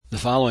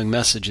following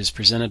message is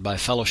presented by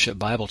Fellowship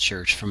Bible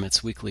Church from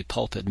its weekly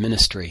pulpit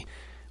ministry.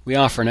 We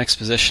offer an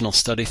expositional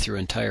study through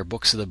entire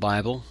books of the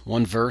Bible,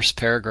 one verse,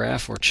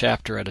 paragraph, or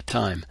chapter at a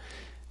time.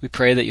 We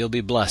pray that you'll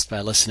be blessed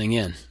by listening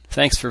in.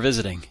 Thanks for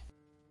visiting.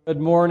 Good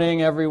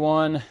morning,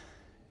 everyone.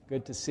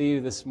 Good to see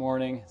you this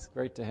morning. It's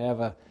great to have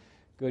a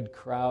good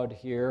crowd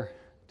here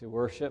to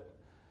worship.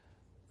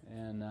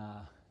 And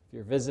if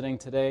you're visiting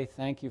today,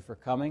 thank you for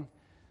coming.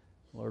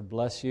 Lord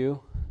bless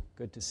you.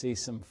 Good to see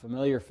some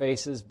familiar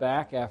faces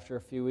back after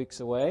a few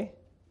weeks away.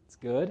 It's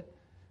good.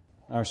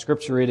 Our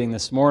scripture reading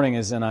this morning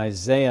is in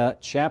Isaiah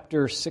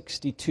chapter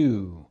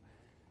 62.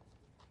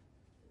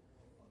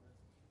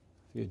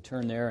 If you'd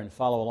turn there and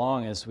follow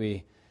along as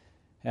we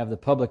have the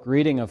public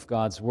reading of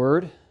God's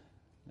Word.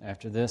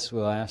 After this,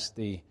 we'll ask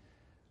the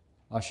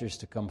ushers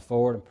to come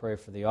forward and pray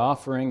for the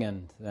offering,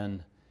 and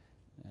then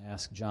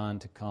ask John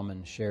to come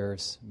and share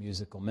his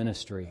musical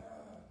ministry.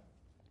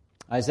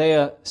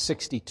 Isaiah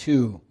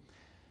 62.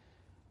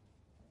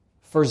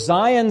 For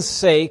Zion's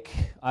sake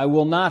I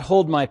will not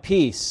hold my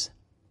peace,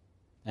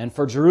 and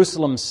for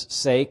Jerusalem's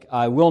sake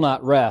I will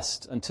not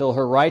rest, until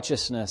her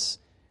righteousness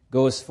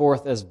goes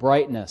forth as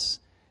brightness,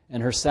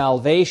 and her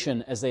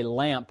salvation as a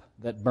lamp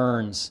that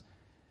burns.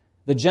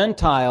 The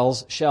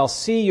Gentiles shall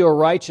see your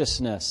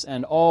righteousness,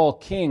 and all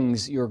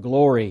kings your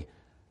glory.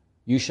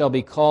 You shall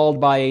be called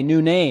by a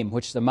new name,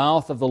 which the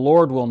mouth of the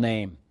Lord will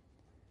name.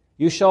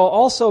 You shall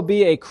also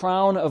be a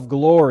crown of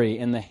glory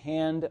in the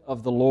hand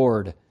of the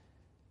Lord,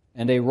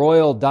 and a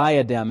royal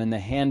diadem in the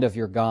hand of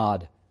your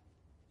God.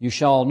 You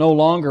shall no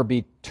longer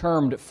be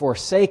termed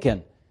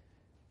forsaken,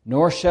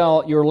 nor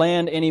shall your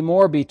land any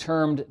more be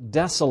termed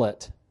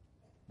desolate,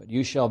 but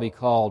you shall be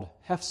called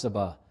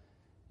Hephzibah,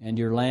 and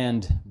your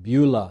land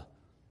Beulah.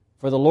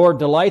 For the Lord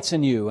delights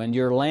in you, and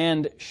your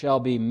land shall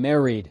be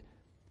married.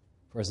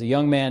 For as a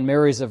young man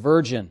marries a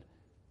virgin,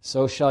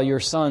 so shall your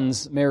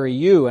sons marry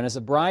you, and as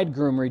a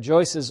bridegroom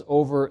rejoices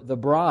over the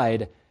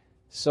bride,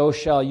 so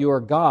shall your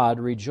God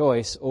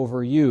rejoice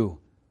over you.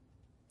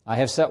 I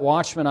have set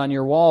watchmen on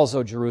your walls,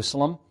 O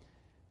Jerusalem.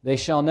 They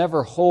shall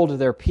never hold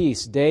their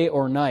peace day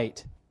or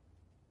night.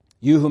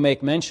 You who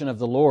make mention of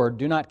the Lord,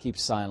 do not keep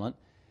silent,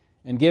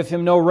 and give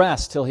him no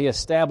rest till he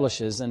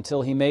establishes,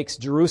 until he makes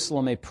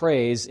Jerusalem a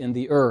praise in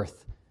the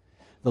earth.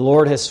 The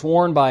Lord has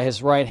sworn by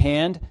his right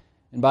hand,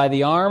 and by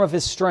the arm of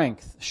his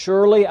strength,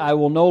 surely I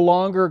will no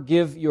longer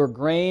give your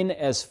grain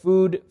as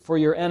food for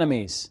your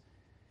enemies,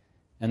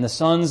 and the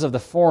sons of the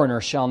foreigner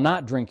shall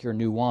not drink your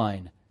new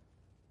wine,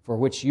 for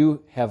which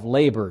you have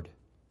labored.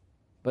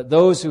 But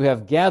those who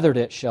have gathered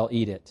it shall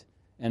eat it,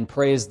 and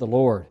praise the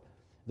Lord.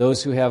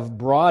 Those who have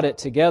brought it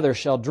together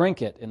shall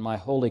drink it in my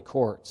holy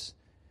courts.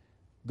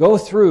 Go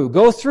through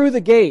the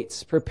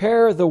gates,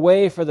 prepare the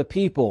way for the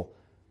people.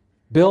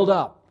 Build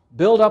up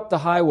the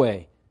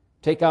highway,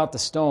 take out the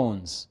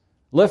stones.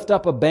 Lift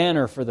up a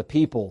banner for the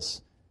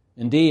peoples.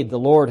 Indeed, the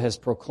Lord has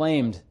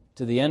proclaimed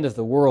to the end of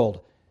the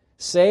world,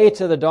 say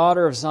to the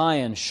daughter of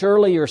Zion,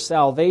 surely your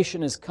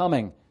salvation is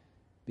coming.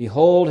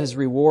 Behold, his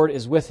reward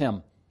is with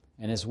him,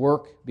 and his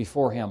work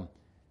before him.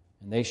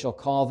 And they shall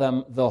call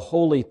them the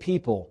holy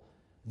people,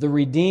 the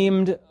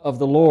redeemed of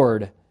the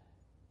Lord.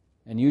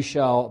 And you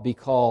shall be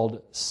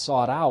called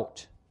sought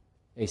out,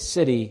 a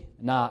city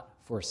not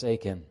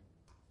forsaken.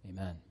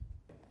 Amen.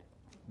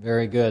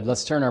 Very good.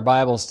 Let's turn our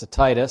Bibles to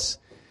Titus.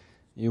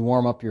 You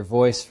warm up your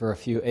voice for a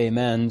few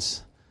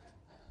amens.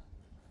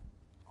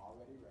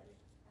 Already ready.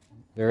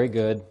 Very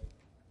good.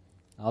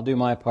 I'll do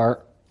my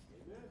part.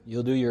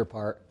 You'll do your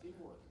part.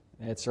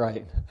 That's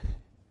right.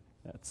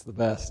 That's the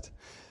best.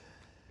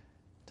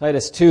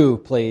 Titus 2,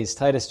 please.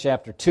 Titus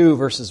chapter 2,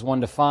 verses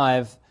 1 to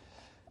 5.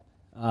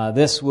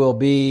 This will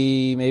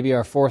be maybe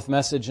our fourth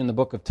message in the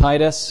book of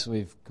Titus.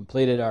 We've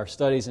completed our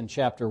studies in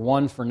chapter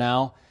 1 for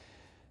now.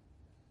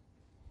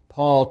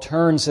 Paul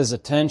turns his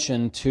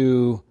attention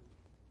to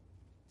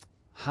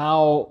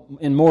how,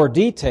 in more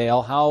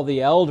detail, how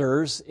the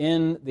elders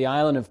in the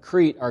island of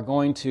Crete are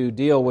going to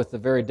deal with the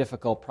very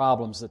difficult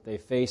problems that they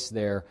face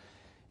there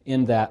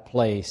in that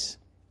place.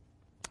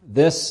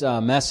 This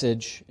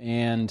message,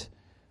 and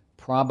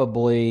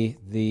probably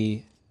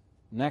the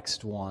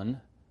next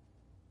one,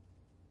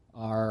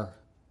 are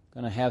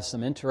going to have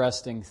some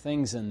interesting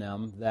things in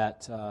them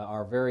that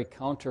are very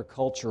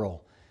countercultural.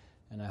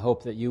 And I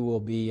hope that you will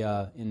be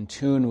in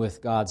tune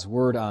with God's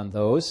Word on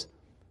those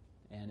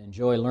and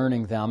enjoy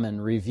learning them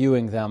and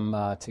reviewing them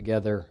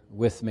together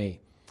with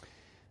me.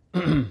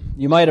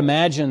 You might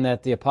imagine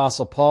that the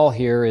Apostle Paul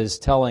here is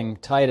telling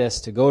Titus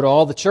to go to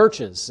all the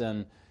churches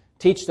and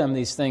teach them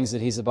these things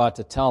that he's about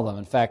to tell them.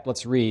 In fact,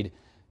 let's read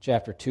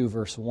chapter 2,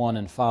 verse 1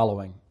 and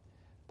following.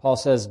 Paul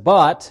says,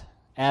 "But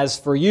as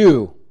for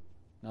you,"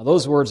 now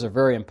those words are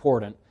very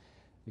important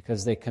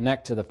because they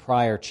connect to the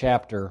prior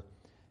chapter,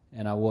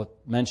 and I will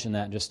mention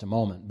that in just a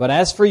moment. "But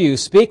as for you,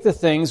 speak the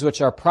things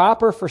which are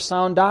proper for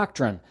sound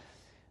doctrine,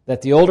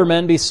 that the older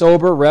men be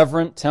sober,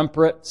 reverent,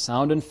 temperate,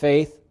 sound in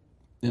faith,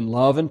 in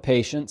love and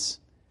patience.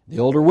 The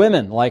older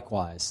women,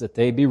 likewise, that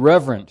they be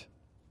reverent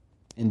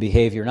in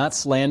behavior, not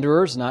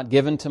slanderers, not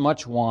given to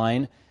much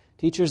wine,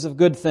 teachers of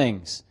good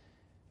things,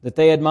 that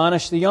they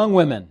admonish the young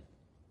women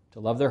to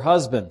love their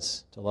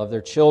husbands, to love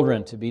their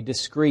children, to be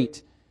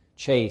discreet,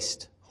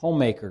 chaste,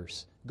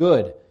 homemakers,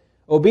 good,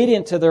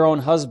 obedient to their own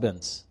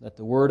husbands, that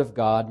the word of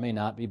God may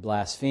not be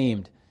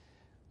blasphemed.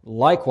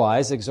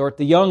 Likewise, exhort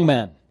the young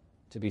men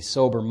to be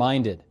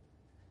sober-minded,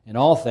 in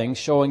all things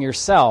showing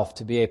yourself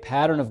to be a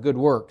pattern of good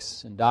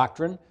works, in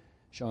doctrine,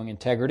 showing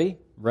integrity,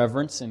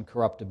 reverence,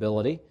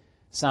 incorruptibility,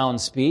 sound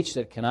speech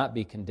that cannot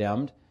be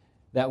condemned,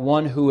 that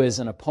one who is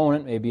an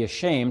opponent may be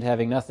ashamed,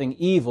 having nothing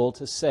evil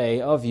to say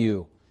of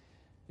you.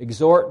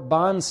 Exhort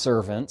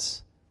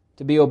bondservants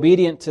to be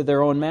obedient to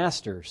their own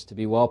masters, to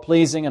be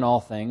well-pleasing in all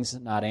things,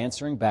 not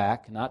answering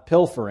back, not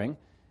pilfering,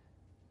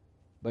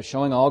 but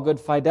showing all good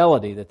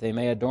fidelity, that they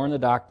may adorn the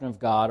doctrine of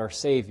God, our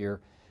Savior,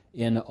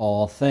 in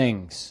all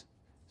things.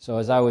 So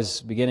as I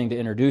was beginning to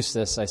introduce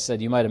this, I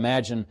said, you might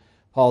imagine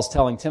Paul's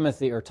telling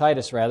Timothy, or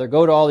Titus rather,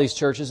 go to all these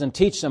churches and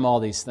teach them all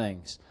these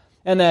things.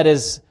 And that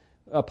is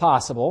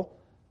possible,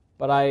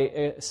 but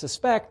I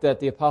suspect that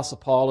the Apostle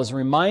Paul is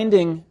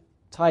reminding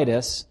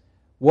Titus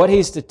what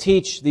he's to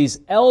teach these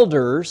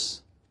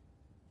elders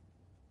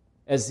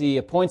as he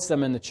appoints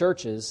them in the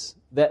churches,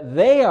 that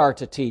they are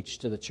to teach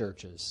to the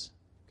churches.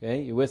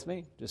 Okay, you with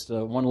me? Just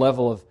one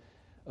level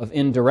of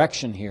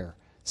indirection here.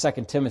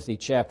 2 Timothy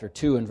chapter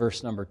 2 and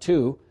verse number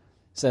 2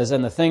 says,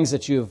 and the things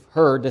that you've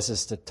heard, this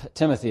is to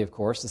Timothy, of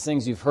course, the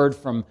things you've heard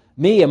from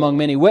me among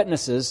many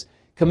witnesses,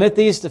 commit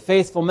these to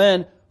faithful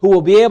men who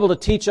will be able to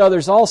teach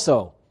others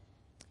also.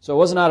 So it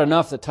was not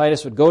enough that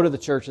Titus would go to the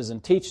churches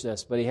and teach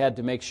this, but he had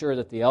to make sure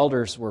that the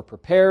elders were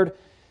prepared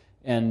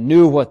and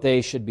knew what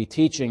they should be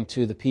teaching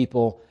to the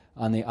people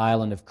on the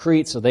island of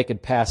Crete so they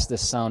could pass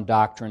this sound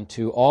doctrine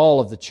to all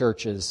of the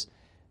churches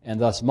and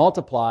thus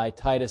multiply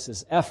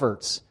Titus's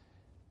efforts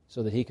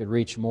so that he could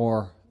reach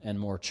more and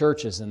more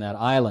churches in that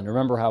island.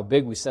 Remember how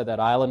big we said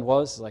that island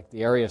was? Like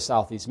the area of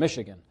southeast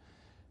Michigan.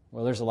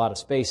 Well, there's a lot of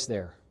space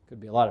there. Could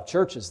be a lot of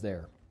churches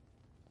there.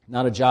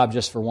 Not a job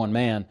just for one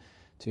man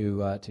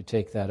to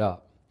take that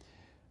up.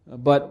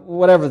 But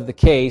whatever the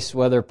case,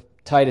 whether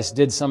Titus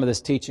did some of this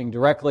teaching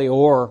directly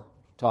or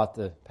taught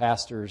the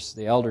pastors,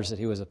 the elders that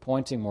he was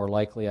appointing, more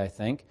likely, I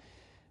think,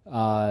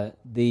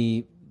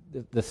 the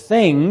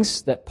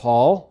things that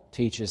Paul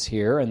teaches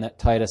here and that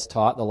Titus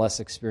taught the less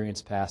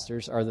experienced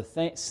pastors are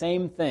the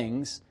same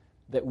things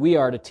that we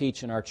are to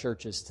teach in our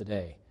churches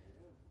today.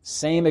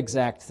 Same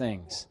exact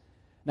things.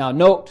 Now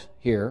note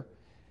here,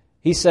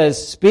 he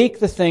says, speak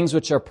the things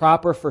which are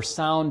proper for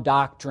sound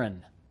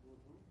doctrine.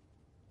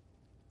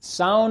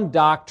 Sound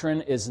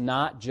doctrine is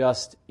not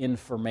just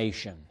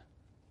information.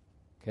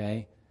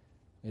 Okay?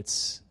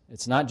 It's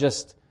not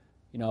just,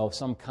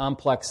 some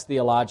complex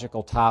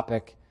theological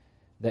topic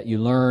that you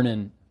learn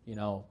in,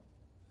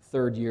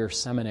 third-year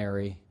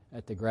seminary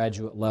at the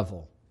graduate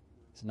level.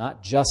 It's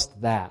not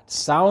just that.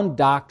 Sound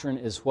doctrine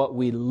is what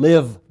we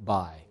live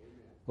by.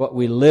 What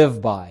we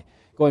live by.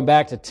 Going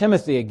back to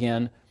Timothy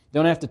again,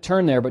 don't have to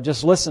turn there, but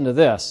just listen to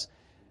this.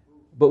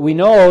 But we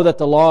know that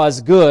the law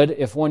is good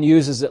if one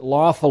uses it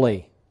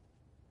lawfully.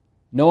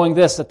 Knowing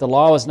this, that the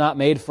law was not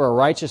made for a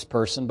righteous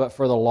person, but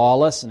for the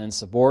lawless and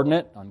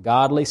insubordinate,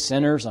 ungodly,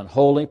 sinners,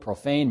 unholy,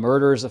 profane,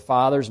 murderers of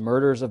fathers,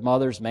 murderers of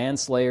mothers,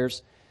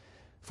 manslayers,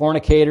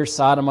 fornicators,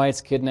 sodomites,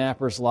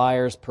 kidnappers,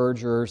 liars,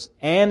 perjurers,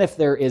 and if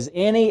there is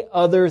any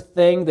other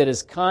thing that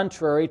is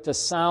contrary to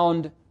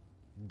sound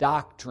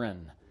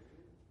doctrine.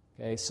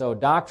 Okay, so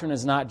doctrine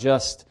is not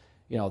just,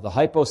 the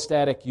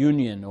hypostatic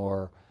union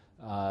or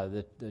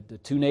the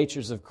two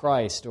natures of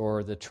Christ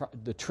or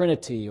the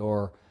Trinity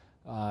or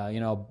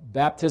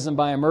baptism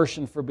by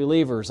immersion for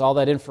believers, all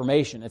that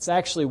information. It's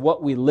actually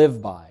what we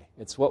live by.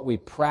 It's what we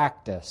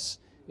practice.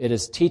 It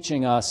is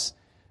teaching us,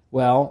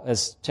 well,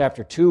 as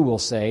chapter 2 will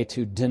say,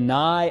 to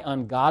deny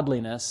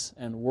ungodliness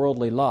and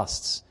worldly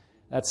lusts.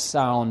 That's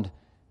sound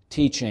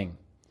teaching.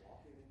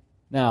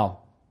 Now,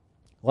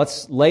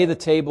 let's lay the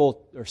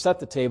table, or set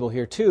the table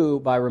here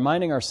too, by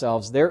reminding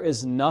ourselves there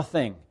is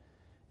nothing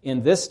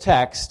in this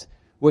text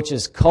which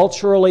is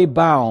culturally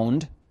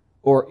bound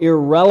or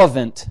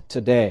irrelevant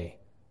today.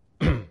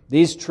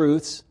 These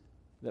truths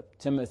that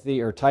Timothy,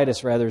 or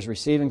Titus rather, is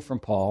receiving from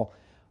Paul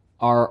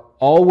are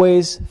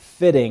always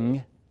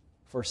fitting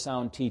for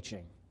sound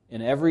teaching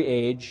in every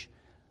age,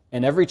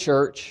 in every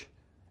church,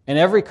 in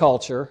every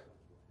culture,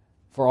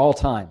 for all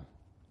time.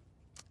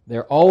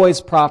 They're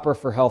always proper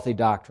for healthy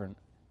doctrine.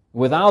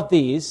 Without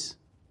these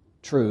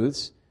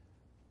truths,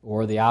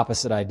 or the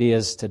opposite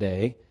ideas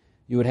today,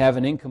 you would have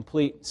an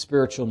incomplete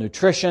spiritual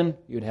nutrition,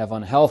 you would have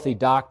unhealthy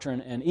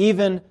doctrine, and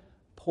even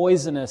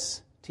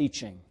poisonous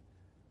teaching.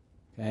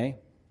 Okay?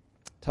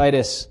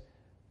 Titus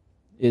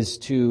is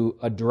to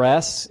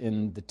address,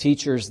 and the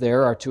teachers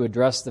there are to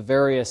address the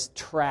various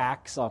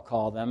tracks, I'll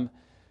call them,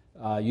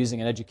 using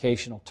an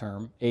educational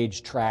term,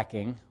 age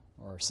tracking,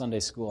 or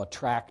Sunday school. A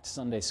tracked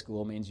Sunday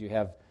school means you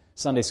have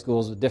Sunday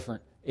schools with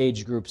different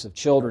age groups of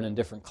children in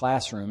different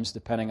classrooms,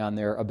 depending on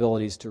their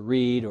abilities to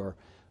read or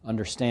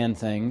understand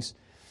things.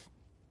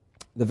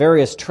 The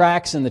various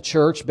tracks in the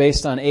church,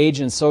 based on age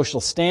and social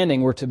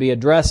standing, were to be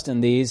addressed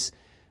in these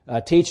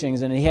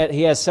teachings, and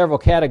he has several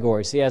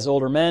categories. He has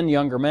older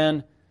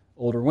men,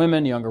 older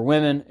women, younger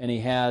women, and he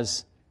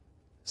has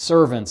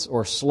servants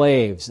or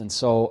slaves. And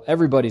so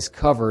everybody's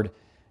covered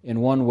in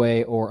one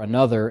way or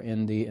another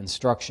in the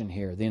instruction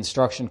here. The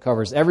instruction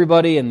covers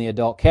everybody in the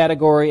adult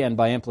category, and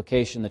by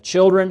implication the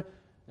children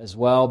as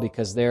well,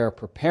 because they're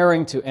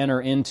preparing to enter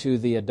into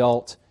the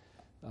adult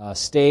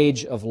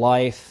stage of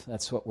life.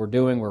 That's what we're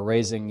doing. We're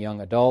raising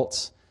young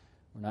adults.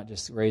 We're not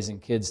just raising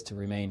kids to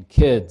remain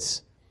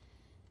kids.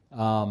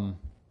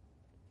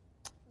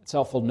 It's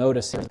helpful to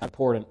notice here an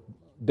important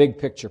big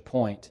picture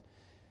point.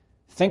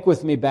 Think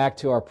with me back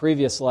to our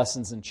previous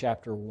lessons in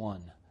chapter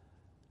 1.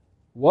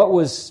 What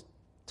was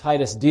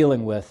Titus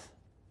dealing with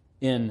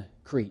in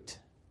Crete?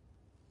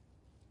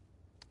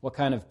 What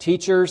kind of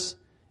teachers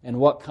and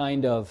what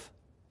kind of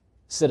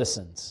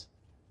citizens?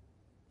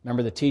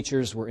 Remember, the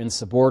teachers were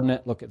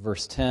insubordinate. Look at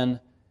verse 10.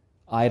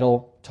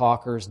 Idle,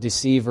 talkers,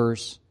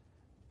 deceivers,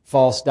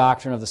 false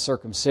doctrine of the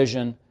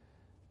circumcision.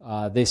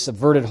 They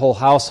subverted whole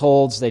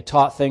households. They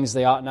taught things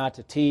they ought not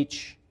to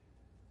teach.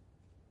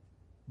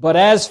 But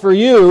as for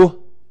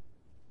you,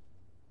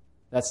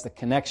 that's the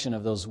connection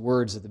of those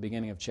words at the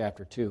beginning of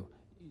chapter 2.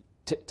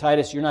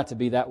 Titus, you're not to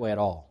be that way at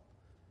all.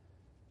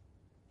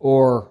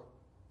 Or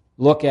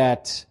look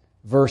at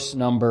verse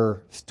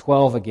number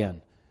 12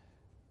 again.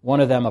 One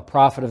of them, a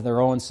prophet of their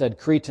own, said,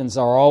 Cretans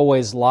are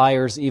always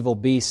liars, evil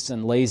beasts,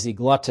 and lazy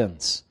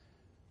gluttons.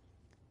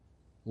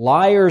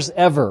 Liars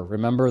ever,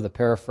 remember the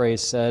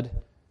paraphrase said,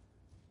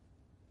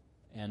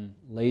 and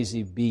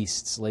lazy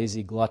beasts,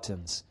 lazy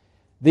gluttons.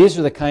 These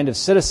are the kind of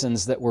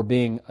citizens that were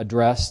being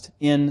addressed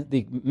in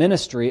the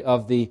ministry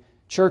of the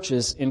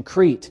churches in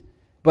Crete.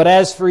 But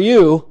as for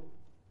you,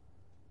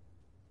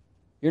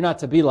 you're not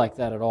to be like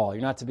that at all.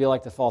 You're not to be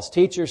like the false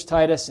teachers,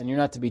 Titus, and you're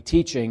not to be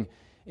teaching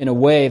in a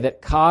way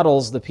that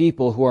coddles the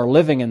people who are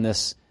living in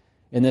this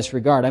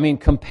regard. I mean,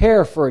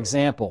 compare, for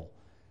example,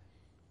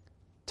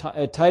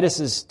 Titus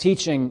is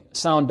teaching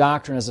sound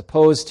doctrine as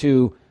opposed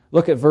to,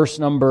 look at verse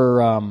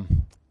number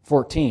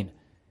 14.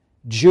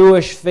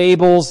 Jewish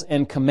fables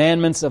and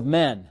commandments of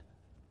men.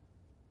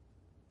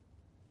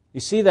 You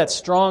see that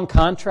strong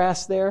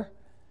contrast there?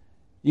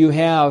 You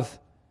have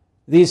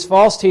these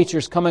false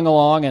teachers coming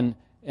along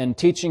and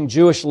teaching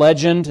Jewish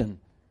legend and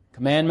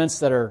commandments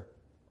that are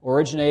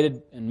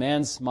originated in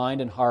man's mind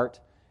and heart.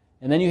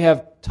 And then you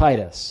have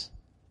Titus,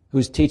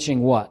 who's teaching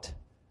what?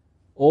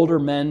 Older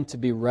men to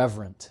be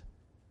reverent.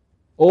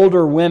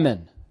 Older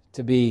women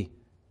to be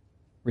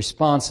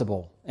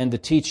responsible and to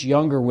teach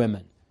younger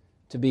women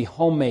to be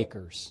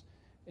homemakers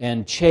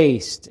and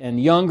chaste,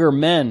 and younger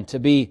men to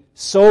be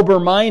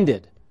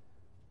sober-minded,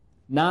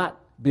 not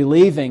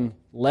believing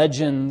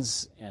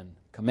legends and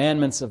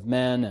commandments of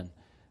men and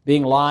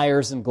being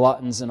liars and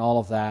gluttons and all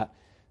of that.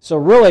 So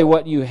really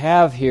what you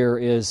have here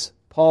is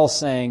Paul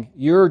saying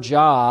your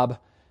job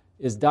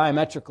is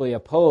diametrically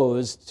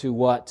opposed to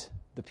what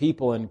the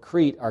people in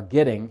Crete are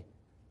getting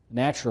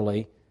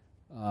naturally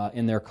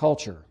in their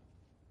culture.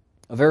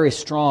 A very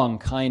strong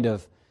kind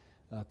of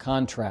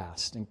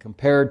contrast. And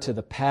compared to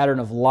the pattern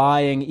of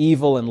lying,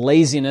 evil, and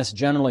laziness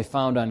generally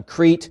found on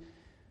Crete,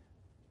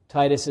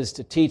 Titus is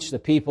to teach the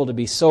people to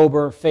be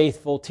sober,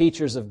 faithful,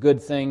 teachers of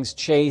good things,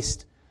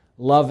 chaste,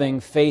 loving,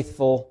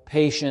 faithful,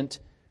 patient.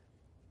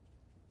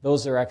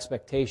 Those are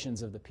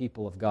expectations of the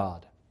people of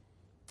God.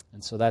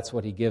 And so that's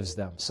what he gives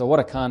them. So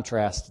what a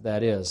contrast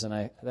that is.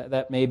 And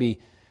that may be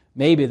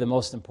the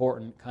most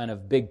important kind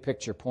of big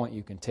picture point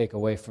you can take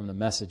away from the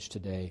message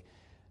today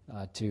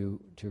to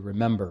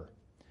remember.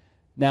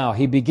 Now,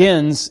 he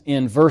begins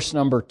in verse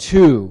number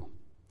 2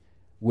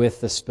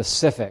 with the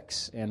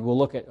specifics, and we'll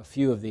look at a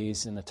few of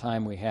these in the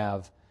time we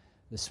have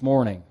this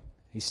morning.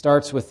 He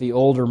starts with the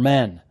older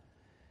men.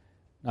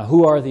 Now,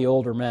 who are the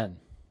older men?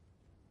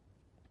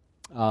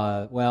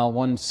 Well,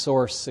 one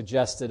source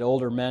suggested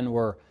older men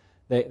were,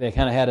 they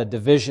kind of had a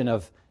division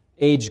of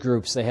age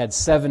groups. They had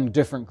 7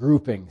 different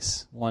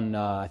groupings. One,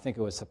 I think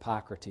it was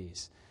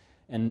Hippocrates.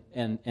 And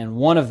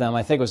one of them,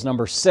 I think it was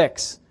number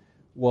 6,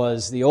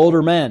 was the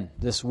older men,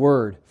 this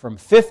word, from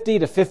 50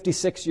 to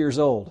 56 years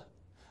old.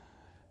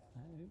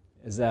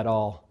 Is that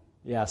all?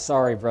 Yeah,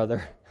 sorry,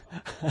 brother.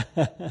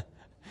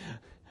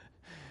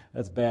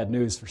 That's bad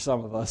news for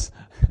some of us.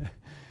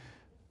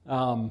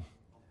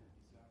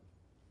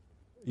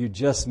 You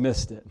just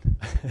missed it.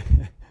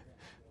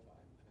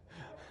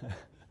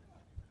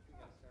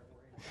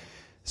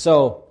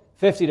 So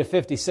 50 to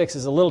 56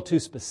 is a little too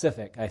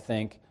specific, I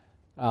think,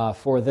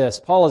 for this.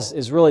 Paul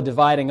is really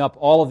dividing up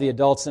all of the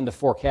adults into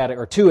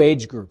 2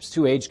 age groups,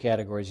 2 age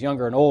categories,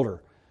 younger and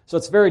older. So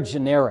it's very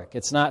generic.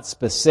 It's not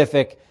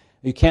specific.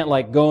 You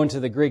can't go into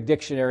the Greek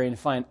dictionary and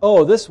find,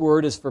 this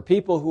word is for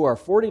people who are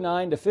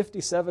 49 to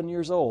 57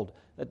 years old.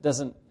 It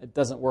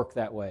doesn't work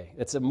that way.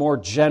 It's a more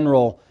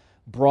general,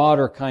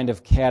 broader kind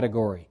of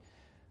category.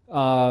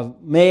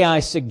 May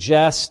I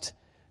suggest,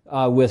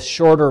 with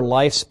shorter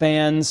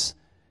lifespans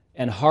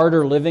and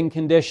harder living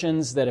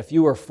conditions, that if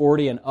you were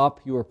 40 and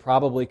up, you were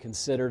probably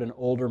considered an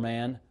older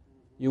man.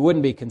 You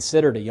wouldn't be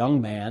considered a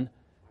young man.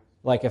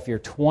 Like if you're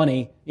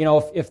 20,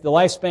 if the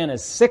lifespan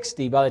is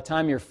 60, by the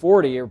time you're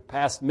 40, you're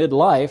past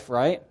midlife,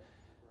 right?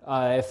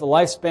 If the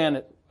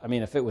lifespan,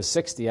 if it was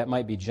 60, that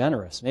might be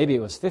generous. Maybe it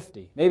was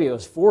 50. Maybe it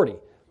was 40.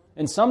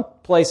 In some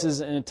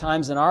places and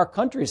times in our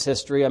country's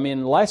history, the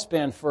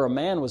lifespan for a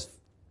man was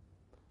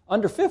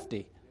under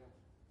 50.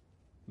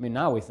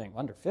 Now we think,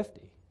 under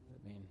 50?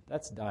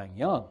 That's dying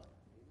young.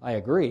 I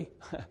agree.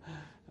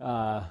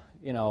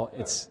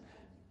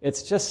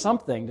 It's just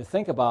something to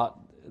think about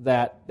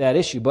that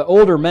issue. But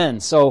older men,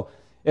 so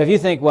if you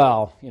think,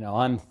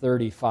 I'm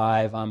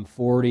 35, I'm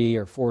 40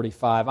 or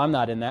 45, I'm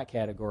not in that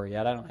category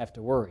yet, I don't have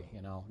to worry,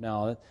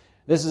 No,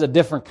 this is a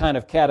different kind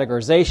of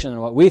categorization than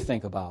what we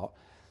think about.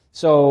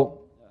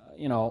 So,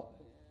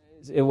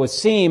 it would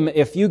seem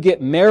if you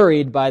get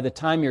married by the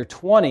time you're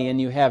 20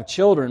 and you have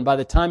children, by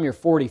the time you're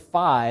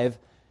 45,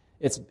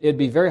 it'd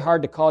be very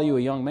hard to call you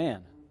a young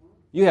man.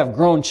 You have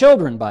grown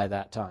children by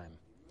that time.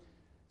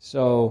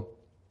 So,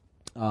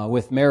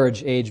 with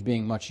marriage age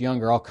being much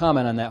younger, I'll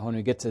comment on that when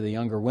we get to the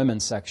younger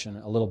women section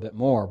a little bit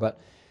more. But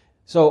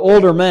so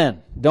older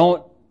men,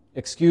 don't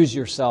excuse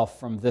yourself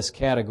from this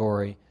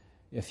category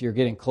if you're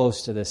getting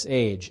close to this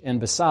age. And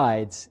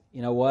besides,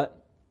 you know what?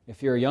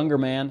 If you're a younger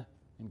man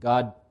and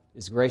God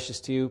is gracious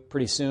to you,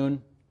 pretty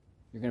soon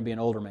you're going to be an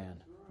older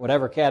man.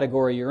 Whatever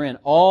category you're in,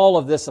 all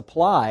of this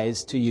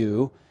applies to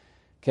you.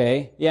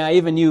 Okay? Yeah,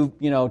 even you,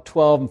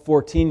 12 and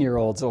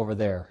 14-year-olds over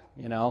there,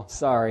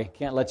 sorry,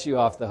 can't let you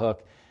off the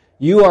hook.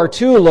 You are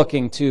too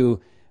looking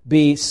to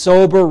be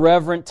sober,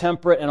 reverent,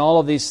 temperate, and all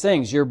of these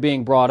things. You're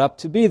being brought up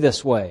to be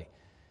this way.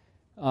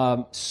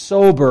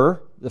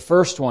 Sober, the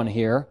first one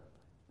here,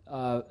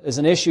 is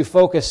an issue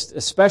focused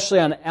especially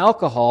on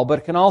alcohol, but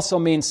it can also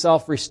mean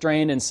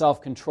self-restrained and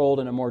self-controlled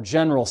in a more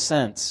general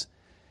sense.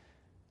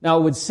 Now,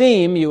 it would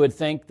seem, you would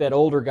think that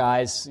older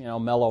guys,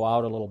 mellow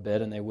out a little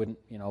bit and they wouldn't,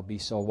 be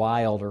so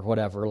wild or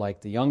whatever like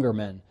the younger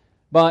men.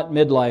 But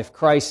midlife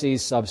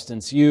crises,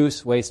 substance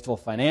use, wasteful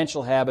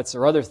financial habits,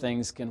 or other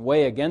things can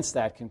weigh against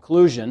that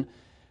conclusion.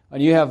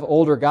 And you have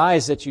older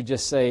guys that you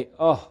just say,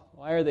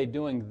 why are they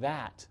doing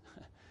that?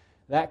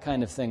 That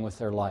kind of thing with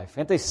their life.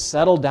 Can't they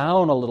settle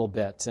down a little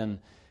bit and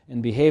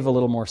behave a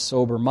little more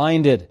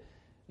sober-minded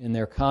in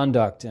their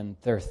conduct and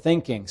their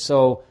thinking?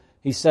 So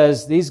he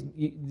says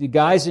the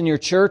guys in your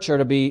church are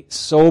to be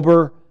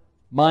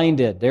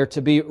sober-minded. They're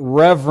to be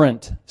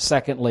reverent,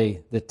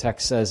 secondly, the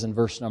text says in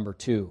verse number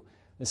 2.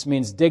 This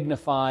means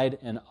dignified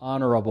and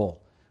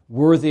honorable,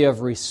 worthy of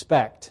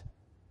respect,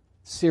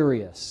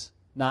 serious,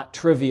 not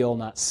trivial,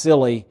 not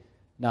silly,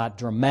 not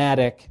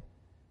dramatic,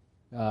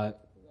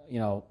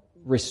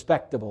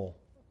 respectable,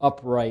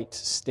 upright,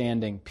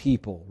 standing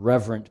people,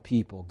 reverent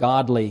people,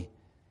 godly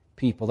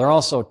people. They're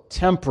also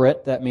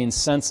temperate, that means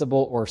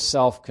sensible or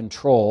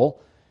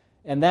self-control.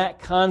 And that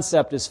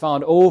concept is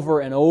found over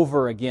and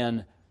over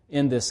again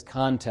in this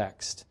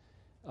context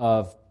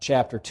of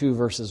chapter 2,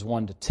 verses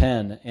 1 to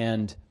 10.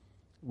 And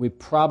we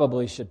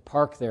probably should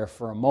park there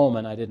for a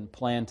moment. I didn't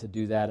plan to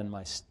do that in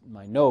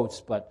my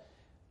notes, but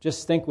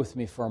just think with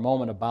me for a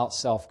moment about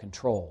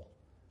self-control.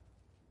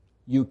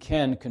 You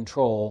can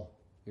control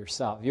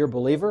yourself. If you're a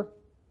believer,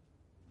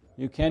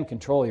 you can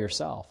control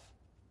yourself.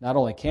 Not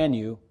only can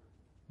you,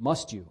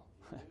 must you.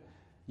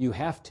 You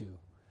have to.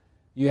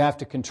 You have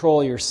to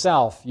control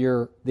yourself,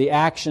 the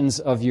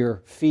actions of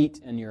your feet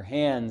and your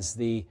hands,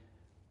 the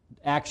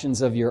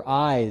actions of your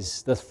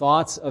eyes, the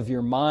thoughts of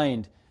your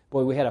mind.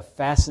 Boy, we had a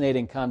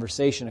fascinating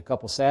conversation a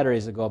couple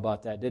Saturdays ago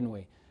about that, didn't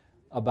we?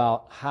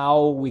 About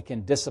how we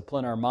can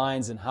discipline our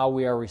minds and how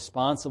we are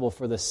responsible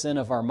for the sin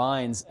of our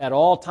minds at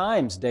all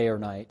times, day or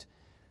night.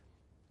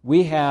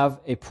 We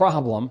have a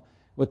problem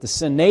with the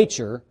sin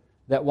nature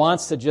that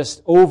wants to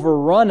just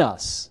overrun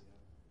us.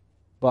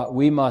 But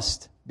we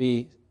must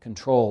be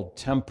controlled,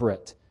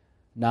 temperate,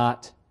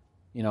 not,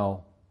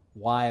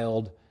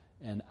 wild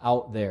and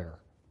out there.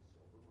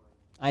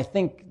 I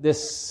think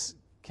this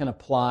can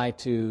apply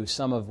to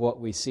some of what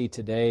we see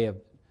today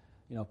of,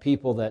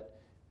 people that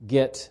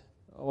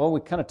we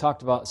kind of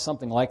talked about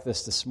something like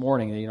this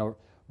morning,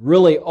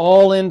 really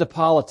all into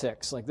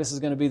politics, like this is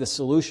going to be the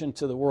solution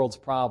to the world's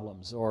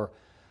problems, or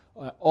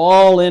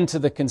all into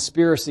the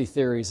conspiracy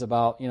theories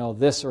about,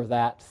 this or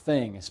that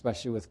thing,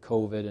 especially with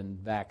COVID and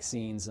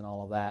vaccines and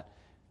all of that.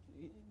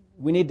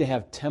 We need to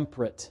have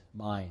temperate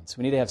minds.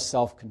 We need to have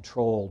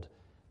self-controlled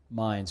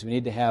minds. We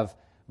need to have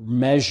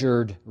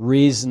measured,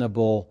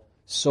 reasonable,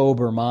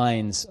 sober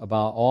minds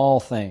about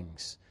all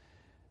things.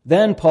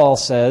 Then Paul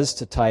says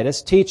to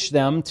Titus, teach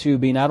them to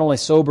be not only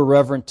sober,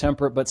 reverent,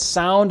 temperate, but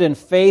sound in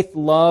faith,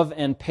 love,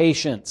 and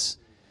patience.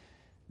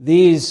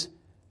 These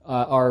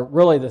are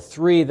really the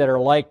three that are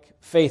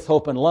like faith,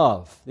 hope, and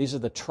love. These are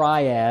the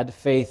triad,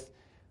 faith,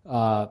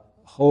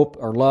 hope,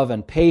 or love,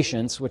 and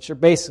patience, which are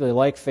basically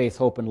like faith,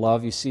 hope, and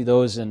love. You see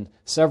those in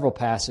several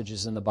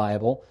passages in the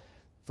Bible.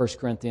 1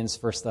 Corinthians,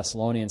 1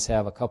 Thessalonians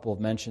have a couple of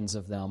mentions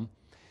of them.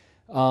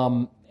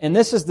 And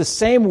this is the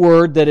same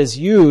word that is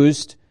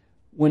used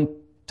when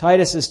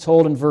Titus is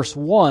told in verse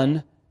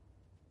 1,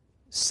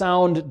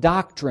 sound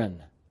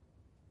doctrine,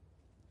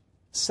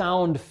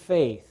 sound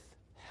faith,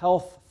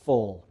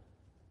 healthful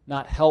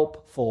not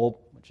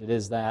helpful, which it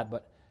is that,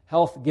 but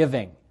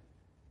health-giving,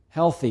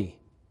 healthy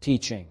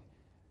teaching.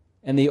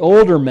 And the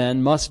older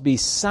men must be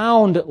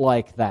sound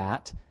like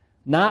that,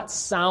 not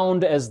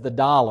sound as the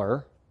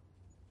dollar.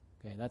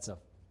 Okay, that's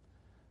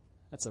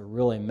a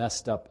really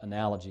messed up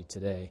analogy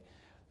today.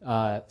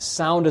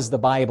 Sound as the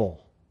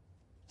Bible.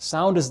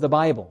 Sound as the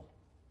Bible.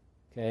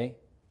 Okay?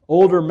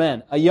 Older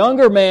men. A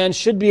younger man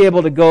should be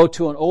able to go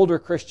to an older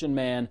Christian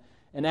man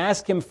and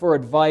ask him for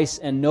advice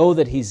and know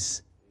that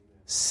he's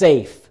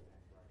safe.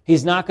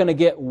 He's not going to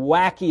get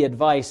wacky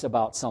advice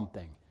about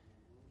something.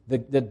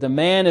 The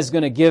man is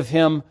going to give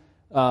him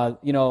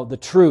the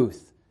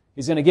truth.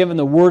 He's going to give him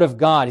the Word of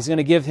God. He's going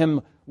to give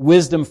him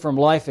wisdom from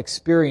life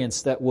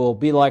experience that will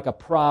be like a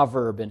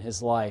proverb in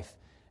his life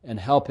and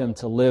help him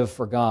to live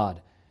for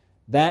God.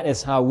 That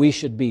is how we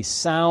should be,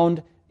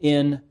 sound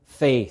in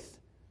faith.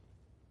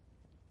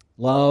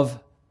 Love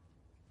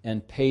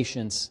and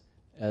patience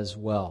as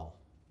well.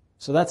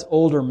 So that's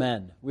older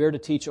men. We are to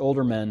teach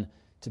older men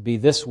to be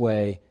this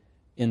way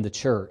in the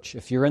church.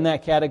 If you're in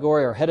that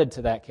category or headed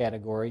to that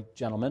category,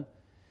 gentlemen,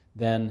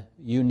 then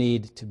you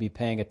need to be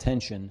paying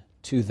attention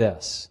to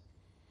this.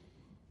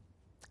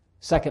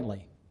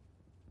 Secondly,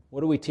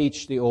 what do we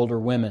teach the older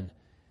women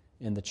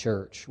in the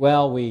church?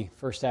 Well, we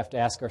first have to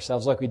ask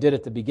ourselves, like we did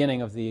at the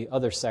beginning of the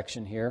other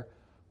section here,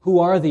 who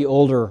are the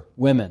older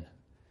women?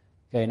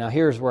 Okay, now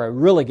here's where I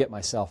really get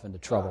myself into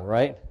trouble,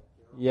 right?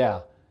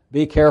 Yeah,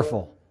 be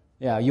careful.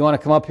 Yeah, you want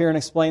to come up here and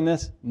explain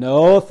this?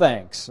 No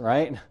thanks,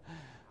 right?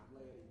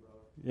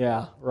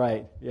 Yeah,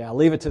 right. Yeah,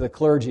 leave it to the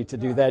clergy to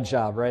do that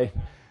job, right?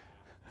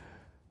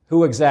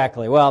 Who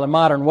exactly? Well, in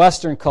modern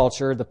Western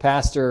culture, the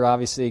pastor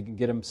obviously can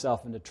get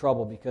himself into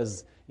trouble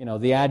because,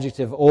 the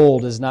adjective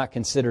old is not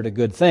considered a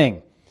good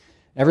thing.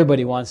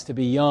 Everybody wants to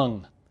be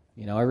young.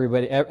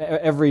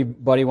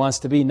 Everybody wants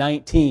to be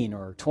 19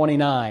 or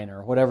 29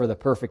 or whatever the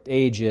perfect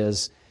age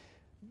is.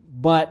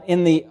 But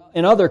in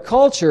other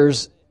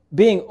cultures,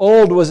 being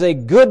old was a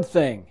good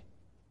thing.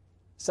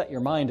 Set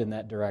your mind in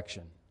that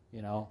direction,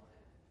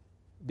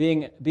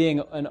 Being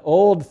an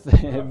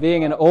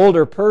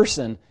older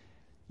person,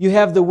 you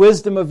have the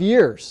wisdom of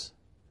years.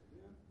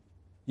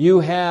 You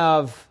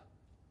have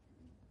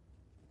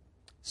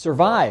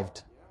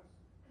survived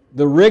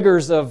the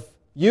rigors of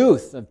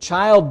youth, of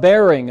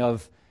childbearing,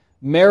 of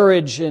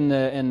marriage,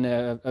 and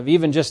of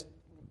even just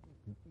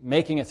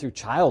making it through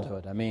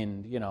childhood. I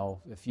mean,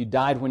 if you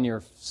died when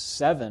you're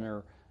 7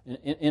 or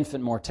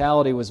infant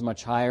mortality was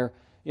much higher,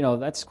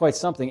 that's quite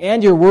something.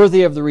 And you're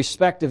worthy of the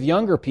respect of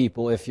younger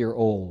people if you're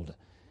old.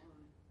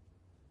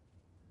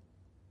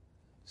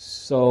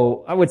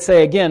 So I would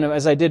say, again,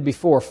 as I did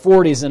before,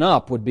 40s and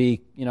up would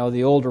be,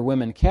 the older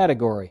women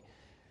category.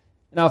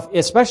 Now,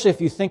 especially if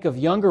you think of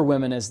younger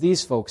women as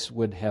these folks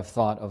would have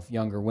thought of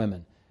younger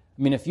women.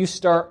 I mean, if you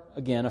start,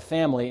 again, a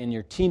family in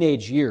your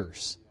teenage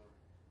years,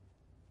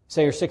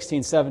 say you're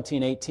 16,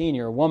 17, 18,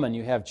 you're a woman,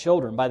 you have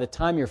children, by the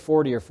time you're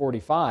 40 or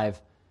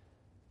 45,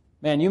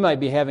 man, you might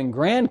be having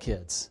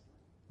grandkids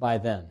by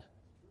then.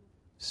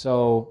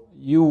 So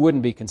you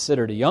wouldn't be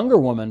considered a younger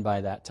woman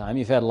by that time.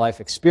 You've had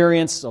life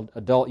experience,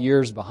 adult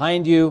years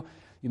behind you.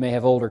 You may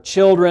have older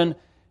children.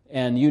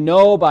 And you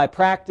know by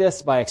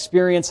practice, by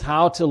experience,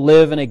 how to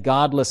live in a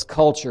godless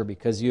culture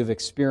because you've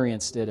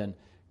experienced it and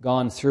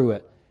gone through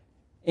it.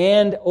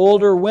 And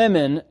older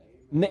women,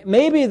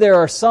 maybe there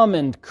are some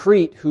in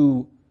Crete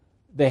who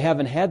they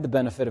haven't had the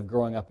benefit of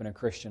growing up in a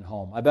Christian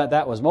home. I bet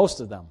that was most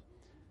of them.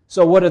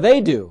 So what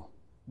do?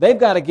 They've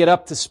got to get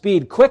up to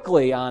speed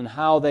quickly on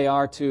how they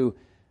are to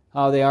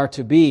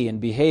be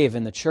and behave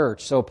in the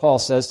church. So Paul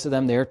says to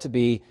them they're to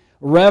be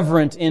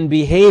reverent in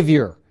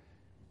behavior.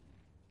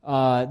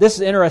 This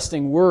is an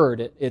interesting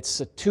word.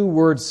 It's 2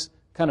 words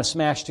kind of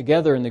smashed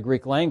together in the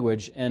Greek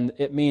language, and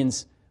it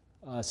means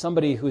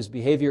somebody whose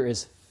behavior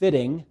is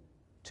fitting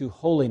to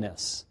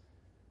holiness.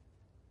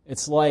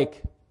 It's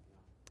like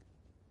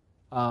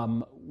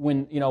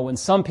when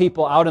some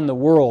people out in the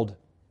world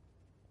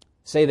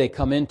say they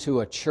come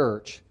into a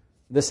church.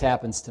 This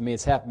happens to me.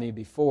 It's happened to me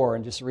before,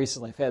 and just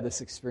recently I've had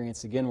this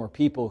experience again where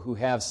people who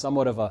have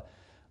somewhat of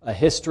a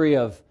history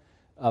of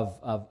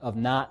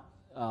not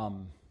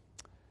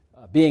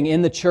being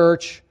in the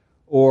church,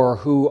 or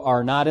who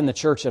are not in the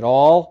church at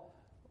all,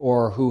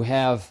 or who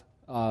have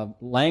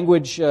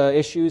language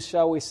issues,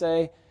 shall we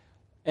say,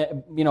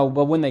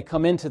 but when they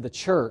come into the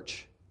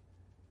church,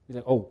 you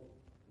think, oh,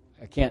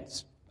 I can't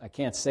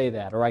say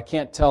that, or I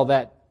can't tell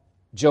that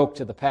joke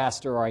to the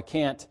pastor, or I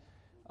can't,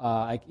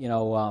 or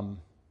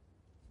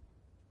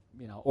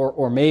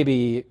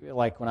maybe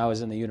like when I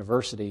was in the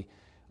university,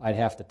 I'd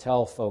have to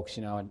tell folks,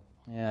 I'd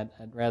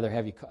rather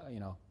have you,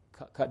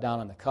 cut down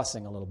on the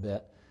cussing a little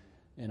bit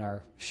in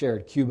our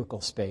shared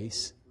cubicle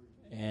space.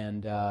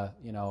 And,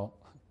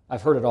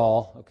 I've heard it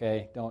all,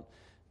 okay? Don't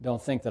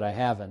think that I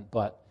haven't,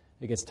 but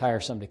it gets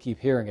tiresome to keep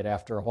hearing it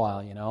after a while,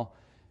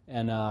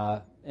 And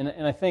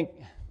I think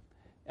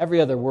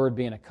every other word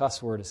being a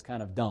cuss word is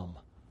kind of dumb,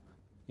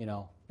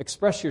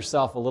 Express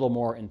yourself a little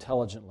more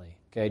intelligently,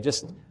 okay,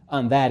 just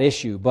on that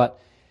issue. But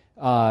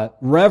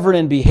reverent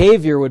in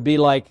behavior would be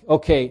like,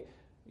 okay,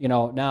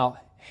 now,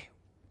 hey,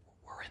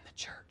 we're in the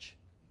church.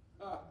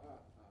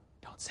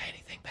 Don't say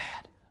anything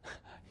bad.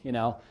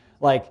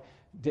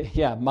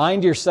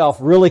 Mind yourself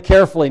really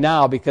carefully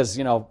now because,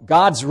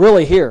 God's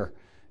really here.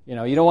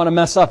 You don't want to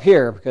mess up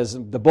here because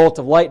the bolt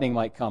of lightning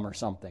might come or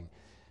something.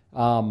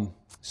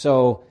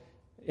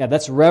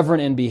 That's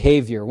reverent in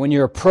behavior. When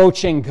you're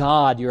approaching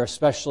God, you're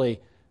especially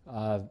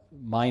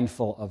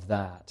mindful of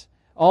that.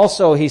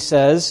 Also, he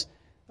says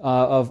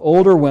of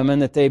older women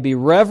that they be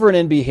reverent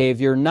in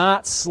behavior,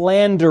 not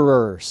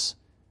slanderers.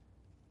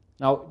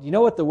 Now, you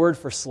know what the word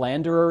for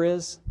slanderer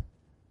is?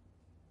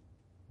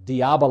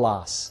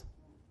 Diabolos.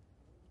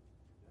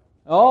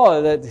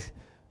 Oh,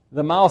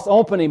 the mouth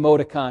open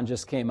emoticon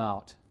just came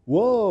out.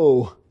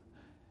 Whoa.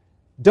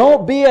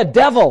 Don't be a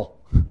devil.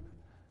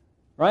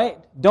 Right?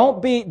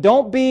 Don't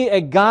be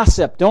a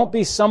gossip. Don't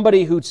be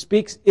somebody who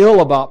speaks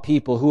ill about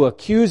people, who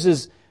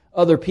accuses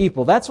other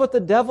people. That's what the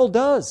devil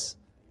does.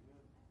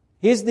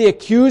 He's the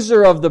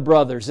accuser of the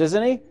brothers,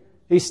 isn't he?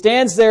 He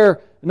stands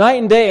there night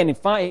and day, and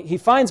he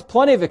finds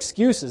plenty of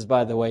excuses,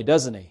 by the way,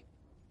 doesn't he?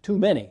 Too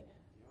many.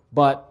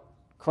 But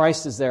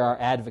Christ is there, our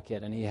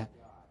advocate, and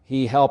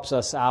He helps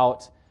us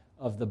out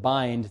of the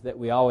bind that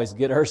we always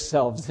get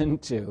ourselves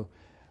into.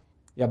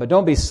 Yeah, but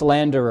don't be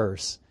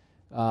slanderers.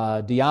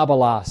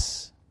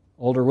 Diabolos.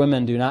 Older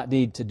women do not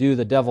need to do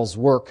the devil's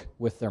work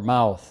with their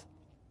mouth.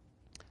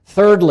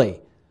 Thirdly,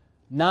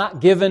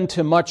 not given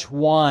to much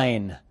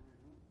wine.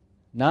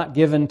 Not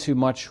given to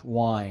much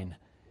wine.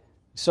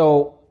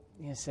 So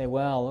you say,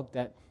 well, look,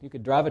 that you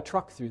could drive a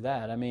truck through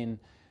that. I mean,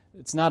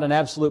 it's not an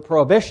absolute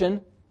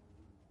prohibition.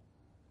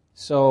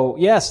 So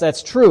yes,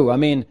 that's true. I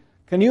mean,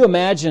 can you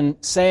imagine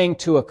saying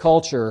to a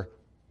culture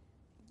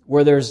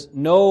where there's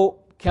no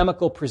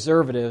chemical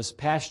preservatives,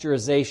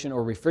 pasteurization,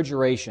 or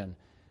refrigeration,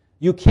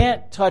 you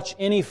can't touch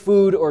any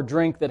food or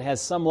drink that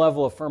has some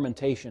level of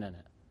fermentation in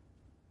it?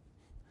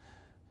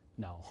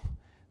 No,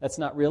 that's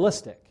not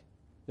realistic.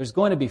 There's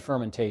going to be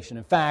fermentation.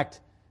 In fact,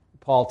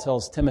 Paul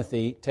tells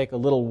Timothy, take a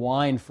little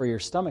wine for your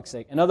stomach's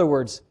sake. In other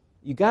words,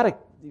 you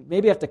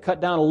maybe have to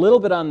cut down a little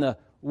bit on the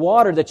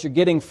water that you're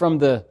getting from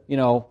the,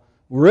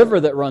 river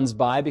that runs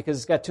by because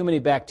it's got too many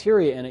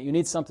bacteria in it. You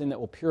need something that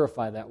will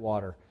purify that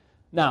water.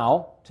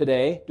 Now,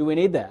 today, do we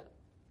need that?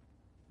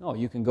 No,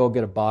 you can go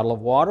get a bottle of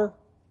water,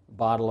 a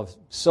bottle of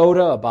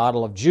soda, a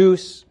bottle of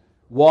juice.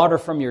 Water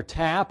from your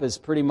tap is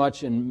pretty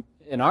much, in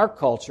our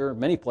culture,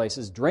 many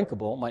places,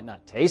 drinkable. It might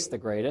not taste the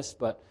greatest,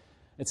 but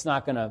it's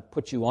not going to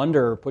put you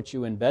under or put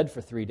you in bed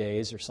for 3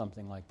 days or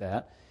something like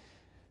that.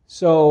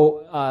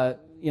 So,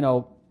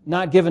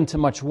 not given to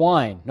much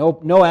wine.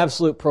 No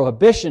absolute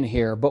prohibition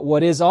here, but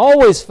what is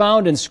always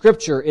found in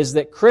Scripture is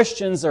that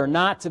Christians are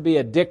not to be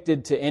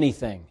addicted to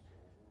anything.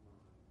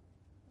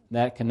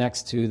 That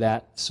connects to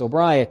that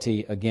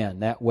sobriety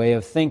again, that way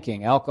of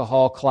thinking.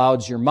 Alcohol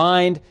clouds your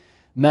mind,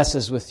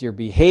 messes with your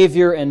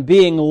behavior, and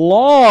being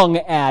long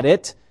at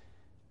it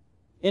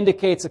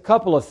indicates a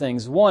couple of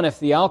things. One, if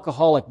the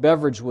alcoholic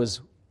beverage was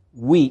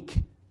weak,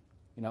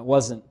 it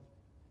wasn't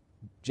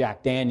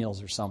Jack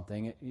Daniels or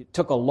something, it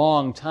took a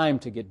long time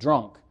to get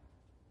drunk,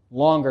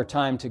 longer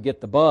time to get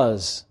the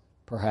buzz,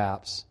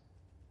 perhaps.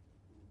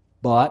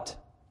 But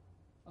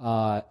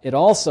it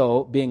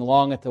also, being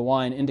long at the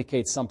wine,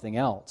 indicates something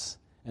else.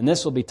 And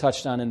this will be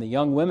touched on in the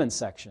young women's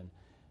section.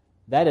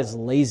 That is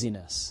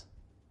laziness.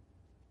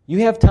 You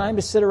have time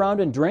to sit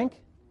around and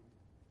drink?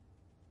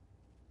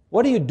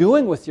 What are you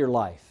doing with your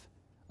life?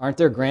 Aren't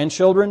there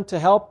grandchildren to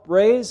help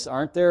raise?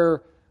 Aren't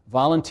there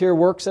volunteer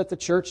works at the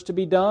church to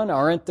be done?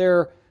 Aren't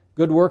there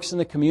good works in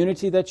the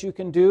community that you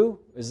can do?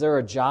 Is there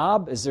a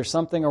job? Is there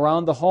something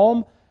around the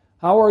home?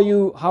 How are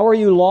you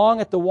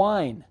long at the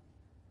wine?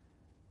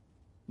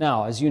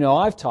 Now, as you know,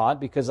 I've taught,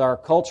 because our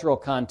cultural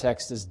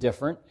context is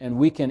different, and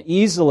we can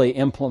easily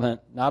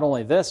implement not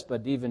only this,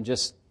 but even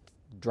just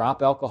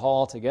drop alcohol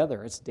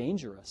altogether. It's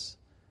dangerous.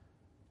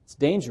 It's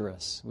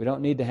dangerous. We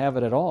don't need to have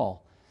it at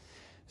all.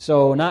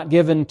 So, not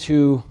given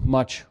to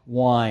much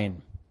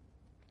wine.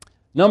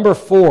 Number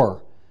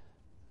 4,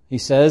 he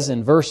says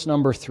in verse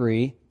number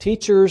 3,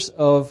 teachers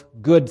of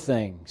good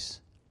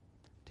things.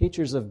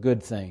 Teachers of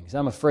good things.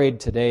 I'm afraid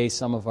today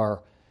some of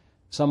our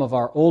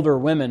older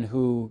women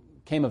who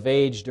came of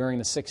age during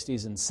the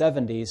 60s and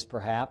 70s,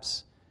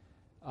 perhaps,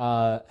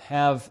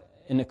 have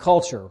in the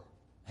culture,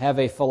 have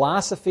a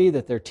philosophy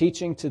that they're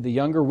teaching to the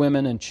younger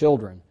women and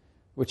children,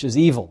 which is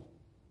evil.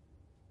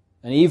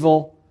 An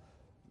evil,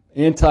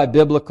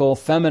 anti-biblical,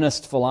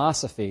 feminist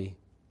philosophy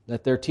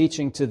that they're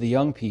teaching to the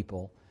young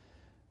people.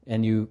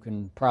 And you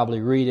can probably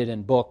read it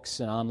in books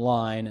and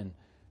online and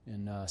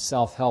in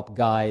self-help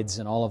guides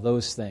and all of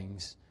those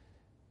things.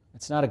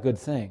 It's not a good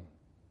thing.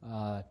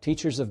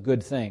 Teachers of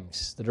good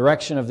things. The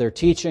direction of their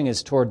teaching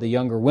is toward the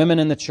younger women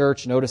in the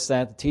church. Notice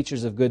that, the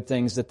teachers of good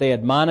things, that they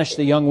admonish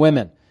the young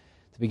women.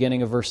 At the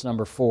beginning of verse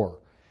number 4.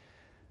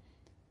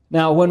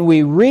 Now, when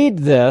we read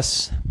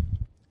this,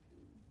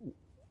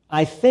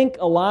 I think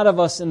a lot of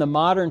us in the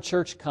modern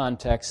church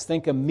context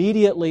think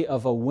immediately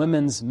of a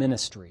women's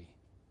ministry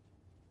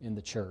in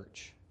the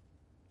church.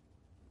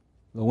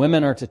 The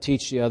women are to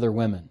teach the other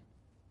women.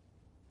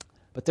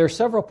 But there are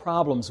several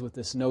problems with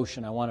this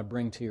notion I want to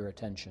bring to your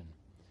attention.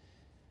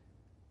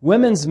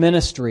 Women's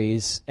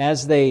ministries,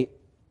 as they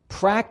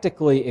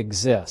practically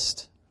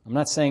exist, I'm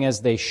not saying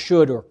as they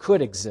should or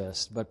could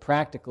exist, but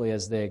practically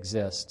as they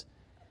exist,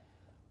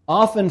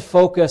 often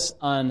focus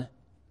on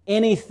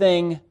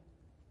anything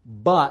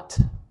but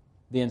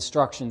the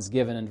instructions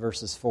given in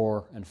verses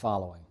 4 and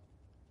following.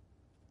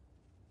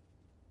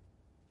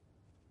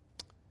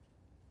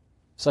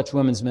 Such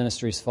women's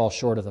ministries fall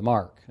short of the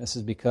mark. This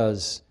is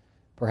because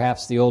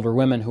perhaps the older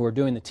women who were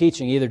doing the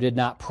teaching either did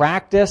not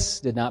practice,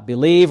 did not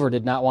believe, or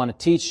did not want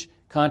to teach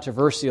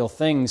controversial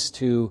things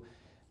to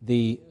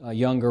the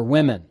younger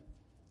women.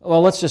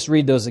 Well, let's just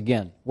read those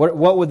again.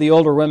 What would the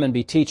older women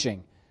be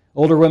teaching?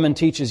 Older women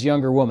teaches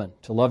younger women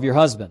to love your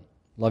husband,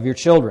 love your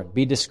children,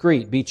 be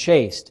discreet, be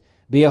chaste,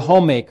 be a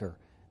homemaker,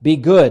 be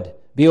good,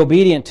 be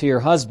obedient to your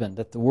husband,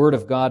 that the word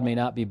of God may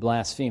not be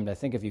blasphemed. I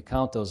think if you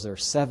count those, there are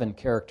 7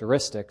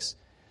 characteristics.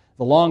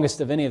 The longest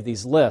of any of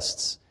these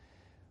lists,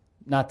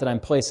 not that I'm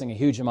placing a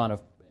huge amount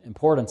of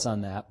importance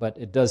on that, but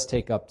it does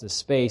take up the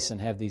space and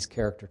have these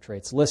character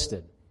traits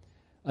listed.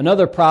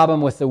 Another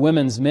problem with the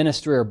women's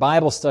ministry or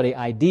Bible study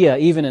idea,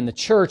 even in the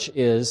church,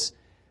 is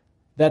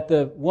that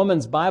the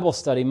woman's Bible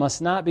study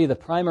must not be the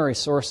primary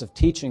source of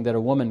teaching that a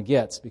woman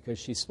gets, because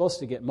she's supposed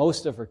to get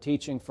most of her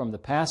teaching from the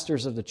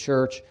pastors of the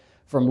church,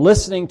 from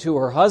listening to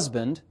her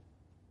husband.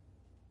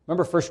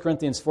 Remember 1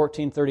 Corinthians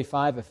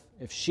 14:35,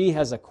 if she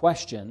has a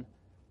question,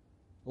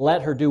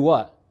 let her do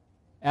what?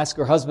 Ask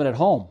her husband at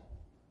home.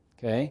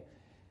 Okay?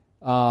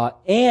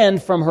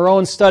 And from her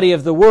own study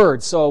of the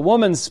Word. So a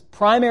woman's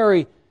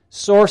primary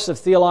source of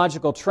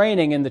theological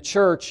training in the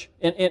church,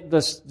 and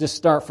let's just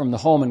start from the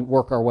home and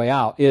work our way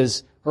out,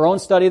 is her own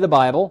study of the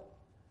Bible,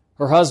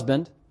 her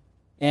husband,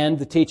 and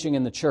the teaching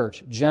in the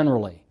church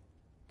generally.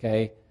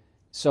 Okay?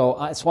 So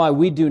that's why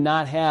we do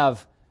not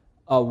have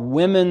a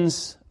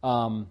women's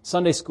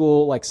Sunday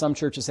school like some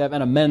churches have,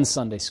 and a men's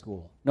Sunday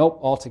school. Nope,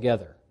 all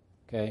together.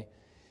 Okay?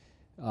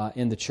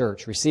 In the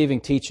church, receiving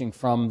teaching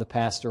from the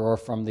pastor or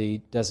from the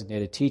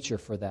designated teacher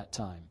for that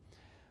time.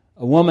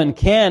 A woman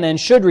can and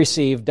should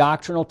receive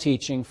doctrinal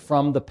teaching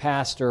from the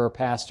pastor or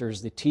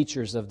pastors, the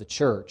teachers of the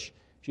church.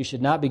 She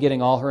should not be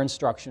getting all her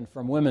instruction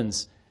from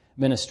women's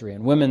ministry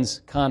and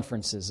women's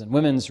conferences and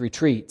women's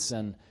retreats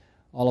and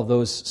all of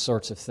those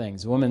sorts of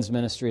things. Women's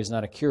ministry is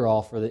not a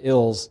cure-all for the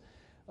ills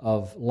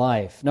of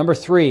life. Number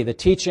 3, the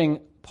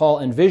teaching Paul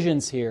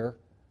envisions here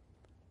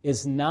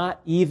is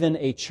not even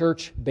a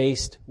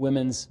church-based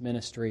women's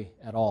ministry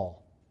at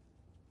all.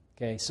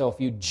 Okay, so if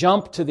you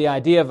jump to the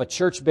idea of a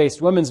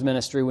church-based women's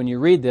ministry when you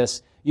read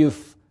this,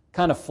 you've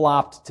kind of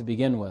flopped to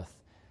begin with.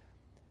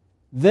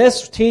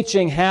 This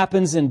teaching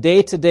happens in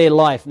day-to-day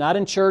life, not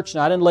in church,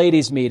 not in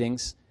ladies'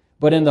 meetings,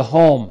 but in the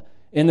home,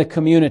 in the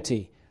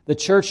community. The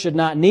church should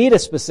not need a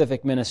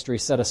specific ministry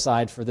set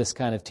aside for this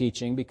kind of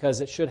teaching because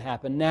it should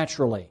happen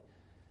naturally,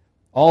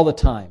 all the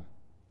time.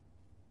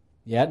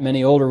 Yet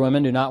many older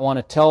women do not want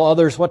to tell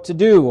others what to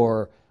do,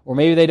 or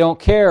maybe they don't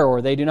care,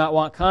 or they do not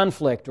want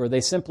conflict, or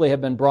they simply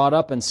have been brought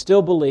up and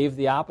still believe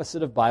the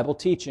opposite of Bible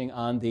teaching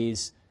on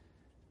these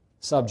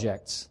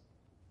subjects.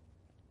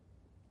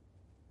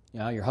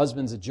 Your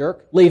husband's a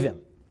jerk, leave him.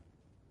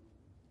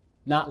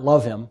 Not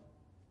love him.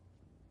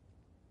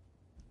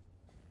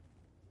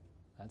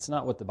 That's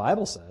not what the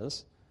Bible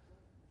says.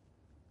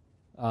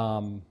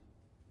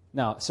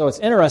 Now, so it's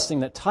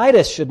interesting that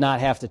Titus should not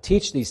have to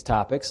teach these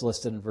topics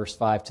listed in verse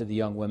 5 to the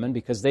young women,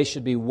 because they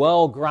should be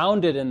well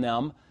grounded in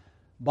them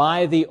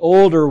by the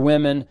older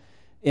women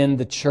in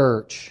the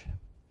church.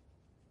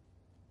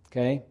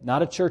 Okay?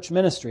 Not a church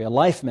ministry, a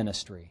life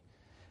ministry.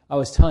 I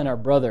was telling our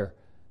brother,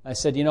 I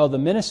said, the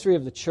ministry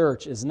of the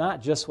church is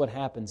not just what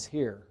happens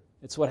here.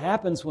 It's what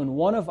happens when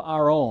one of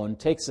our own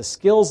takes the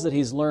skills that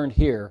he's learned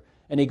here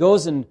and he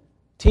goes and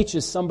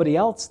teaches somebody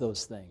else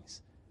those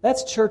things.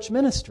 That's church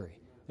ministry,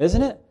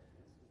 isn't it?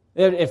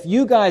 If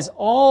you guys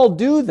all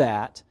do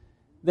that,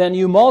 then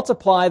you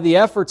multiply the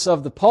efforts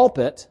of the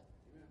pulpit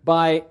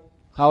by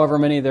however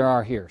many there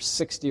are here,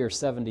 60 or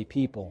 70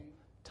 people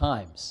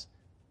times.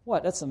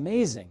 What? That's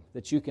amazing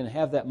that you can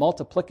have that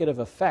multiplicative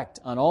effect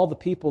on all the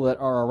people that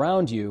are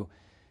around you.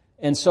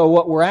 And so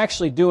what we're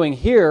actually doing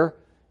here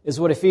is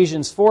what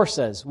Ephesians 4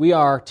 says. We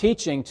are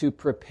teaching to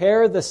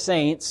prepare the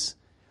saints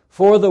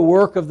for the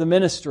work of the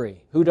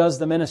ministry. Who does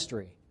the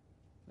ministry?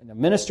 The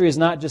ministry is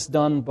not just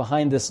done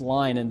behind this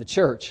line in the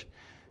church.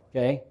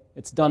 Okay?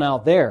 It's done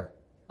out there,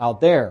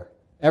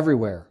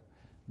 everywhere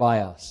by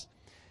us.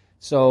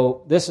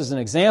 So this is an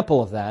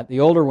example of that.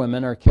 The older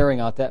women are carrying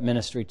out that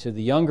ministry to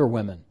the younger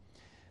women.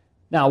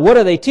 Now, what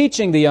are they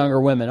teaching the younger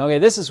women? Okay,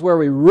 this is where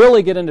we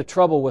really get into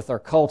trouble with our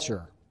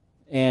culture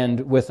and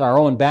with our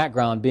own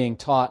background being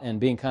taught and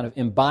being kind of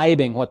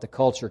imbibing what the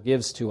culture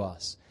gives to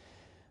us.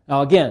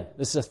 Now, again,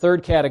 this is a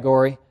third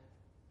category,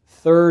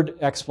 third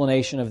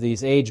explanation of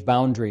these age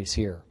boundaries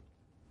here.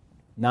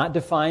 Not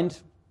defined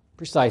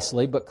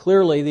precisely, but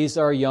clearly these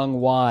are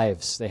young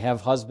wives. They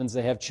have husbands,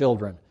 they have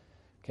children,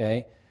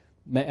 okay,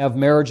 of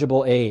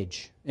marriageable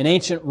age. In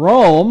ancient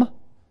Rome,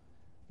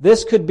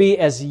 This could be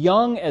as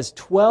young as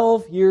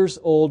 12 years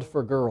old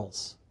for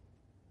girls.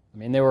 I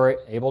mean, they were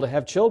able to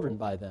have children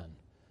by then.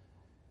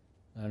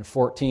 And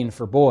 14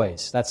 for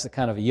boys. That's the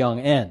kind of a young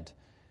end.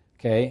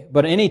 Okay?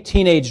 But any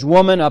teenaged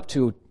woman up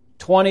to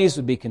 20s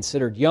would be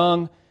considered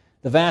young.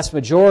 The vast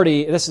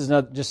majority, this is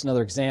just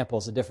another example,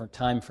 it's a different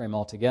time frame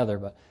altogether,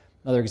 but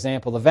another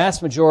example, the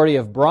vast majority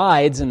of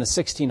brides in the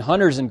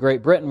 1600s in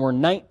Great Britain were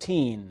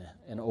 19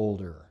 and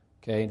older.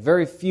 Okay?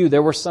 Very few.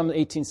 There were some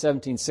 18,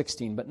 17,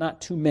 16, but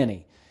not too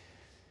many.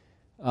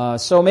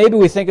 So maybe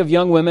we think of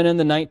young women in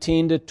the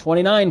 19 to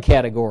 29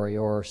 category,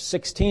 or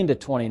 16 to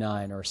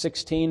 29, or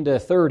 16 to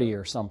 30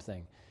 or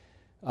something.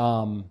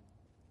 But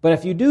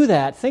if you do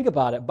that, think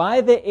about it.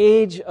 By the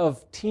age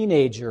of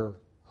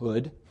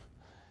teenagerhood,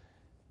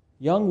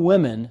 young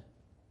women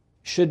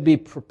should be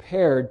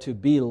prepared to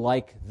be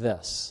like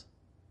this.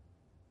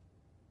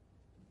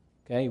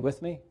 Okay, you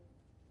with me?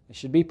 They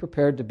should be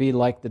prepared to be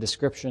like the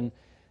description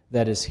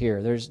that is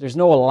here. There's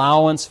no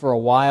allowance for a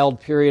wild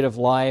period of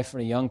life for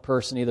a young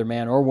person, either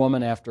man or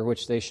woman, after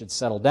which they should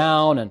settle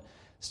down and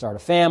start a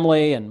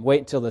family and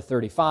wait until they're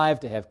 35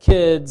 to have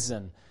kids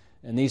and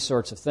these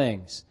sorts of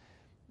things.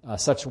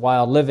 Such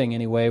wild living,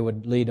 anyway,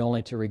 would lead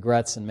only to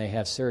regrets and may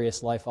have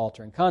serious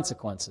life-altering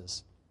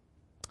consequences.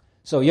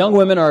 So young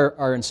women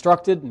are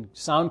instructed in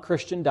sound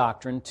Christian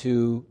doctrine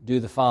to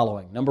do the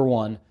following. Number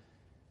one,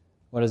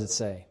 what does it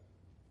say?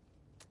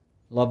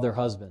 Love their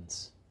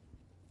husbands.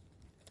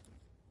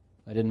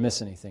 I didn't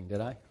miss anything, did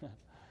I?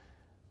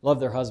 Love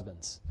their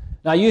husbands.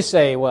 Now you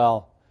say,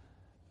 well,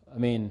 I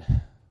mean,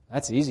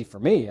 that's easy for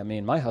me. I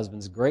mean, my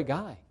husband's a great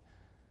guy.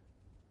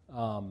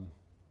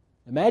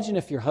 Imagine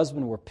if your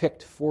husband were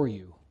picked for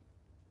you.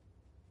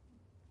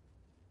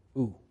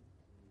 Ooh,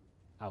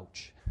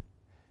 ouch.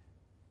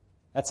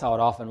 That's how it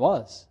often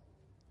was,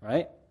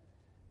 right?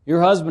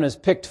 Your husband is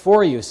picked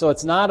for you, so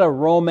it's not a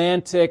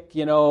romantic,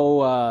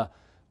 kind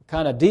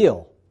of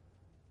deal.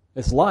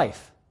 It's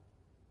life.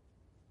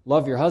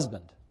 Love your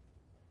husband.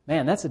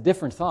 Man, that's a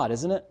different thought,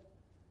 isn't it?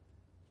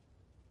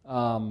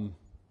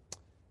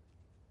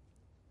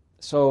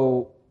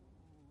 So,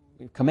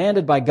 you're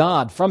commanded by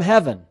God from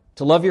heaven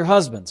to love your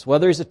husbands,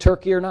 whether he's a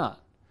turkey or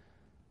not.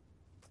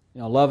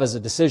 Love is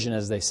a decision,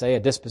 as they say, a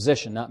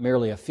disposition, not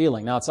merely a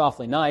feeling. Now, it's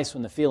awfully nice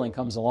when the feeling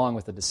comes along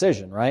with the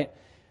decision, right?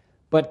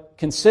 But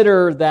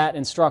consider that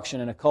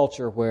instruction in a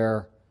culture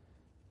where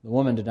the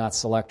woman did not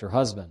select her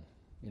husband.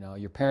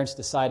 Your parents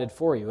decided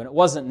for you. And it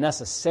wasn't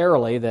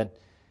necessarily that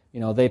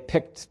they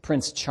picked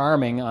Prince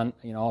Charming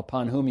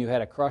upon whom you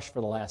had a crush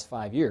for the last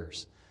 5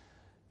 years.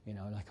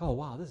 Like, oh,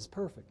 wow, this is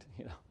perfect.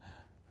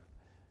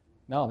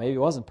 No, maybe it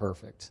wasn't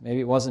perfect. Maybe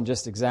it wasn't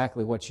just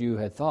exactly what you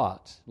had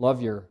thought.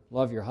 Love your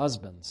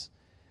husbands.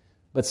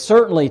 But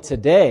certainly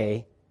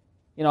today,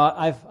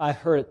 I've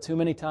heard it too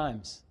many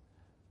times.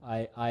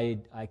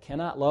 I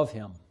cannot love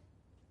him.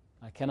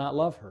 I cannot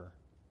love her.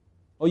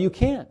 Oh, you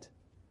can't?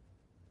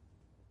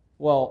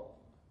 Well,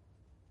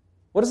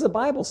 what does the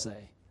Bible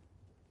say?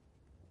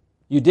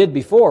 You did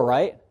before,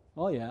 right?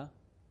 Oh, yeah.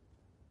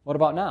 What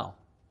about now?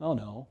 Oh,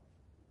 no.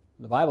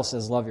 The Bible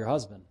says love your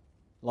husband.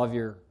 Love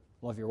your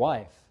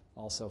wife.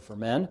 Also for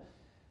men.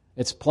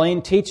 It's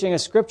plain teaching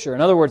of Scripture.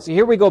 In other words,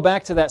 here we go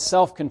back to that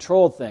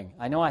self-controlled thing.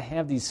 I know I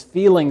have these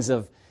feelings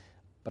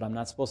but I'm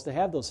not supposed to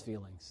have those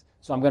feelings.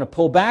 So I'm going to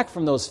pull back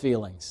from those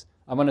feelings.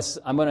 I'm going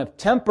to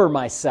temper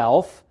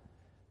myself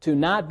to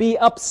not be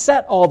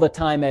upset all the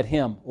time at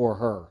him or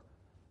her.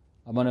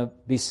 I'm going to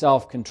be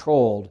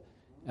self-controlled.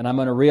 And I'm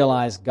going to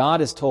realize God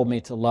has told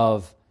me to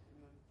love.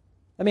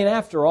 I mean,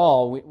 after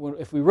all,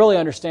 if we really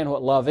understand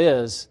what love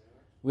is,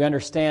 we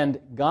understand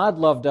God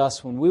loved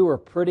us when we were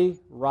pretty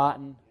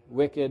rotten,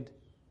 wicked,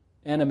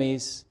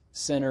 enemies,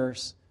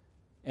 sinners,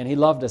 and He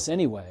loved us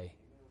anyway.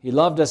 He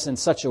loved us in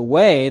such a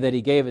way that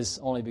He gave His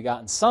only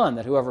begotten Son,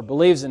 that whoever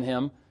believes in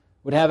Him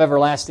would have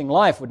everlasting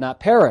life, would not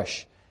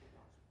perish.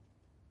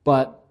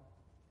 But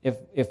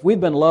if we've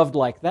been loved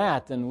like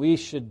that, then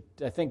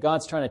I think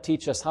God's trying to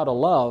teach us how to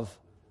love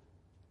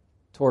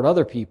toward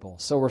other people.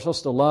 So we're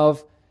supposed to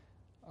love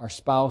our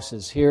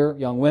spouses. Here,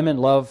 young women,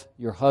 love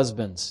your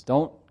husbands.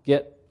 Don't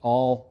get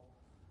all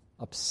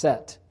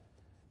upset.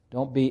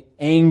 Don't be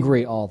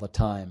angry all the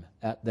time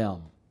at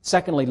them.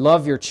 Secondly,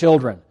 love your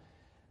children.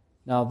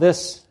 Now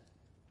this,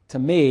 to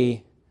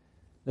me,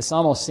 this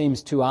almost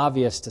seems too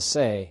obvious to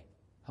say.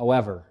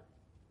 However,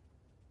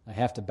 I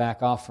have to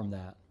back off from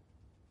that.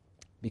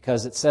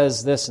 Because it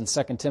says this in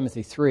 2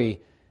 Timothy 3,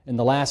 in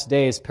the last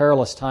days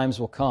perilous times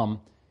will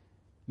come.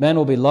 Men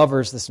will be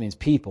lovers, this means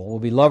people, will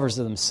be lovers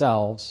of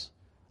themselves,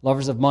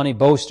 lovers of money,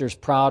 boasters,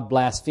 proud,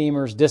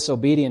 blasphemers,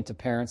 disobedient to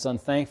parents,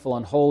 unthankful,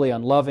 unholy,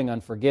 unloving,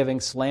 unforgiving,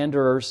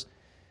 slanderers.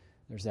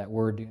 There's that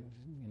word,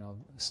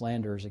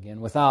 slanderers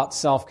again. Without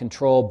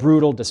self-control,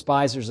 brutal,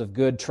 despisers of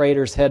good,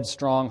 traitors,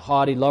 headstrong,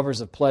 haughty, lovers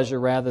of pleasure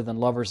rather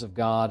than lovers of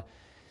God.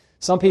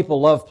 Some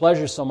people love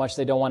pleasure so much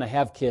they don't want to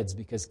have kids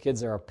because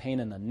kids are a pain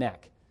in the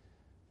neck.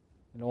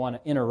 They don't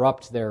want to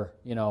interrupt their,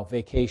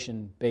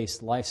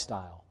 vacation-based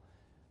lifestyle.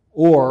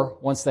 Or,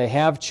 once they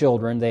have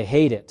children, they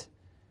hate it.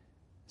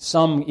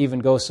 Some even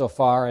go so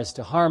far as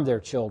to harm their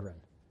children.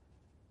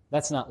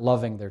 That's not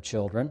loving their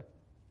children.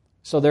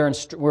 So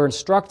we're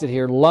instructed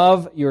here,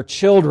 love your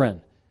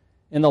children.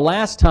 In the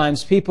last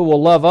times, people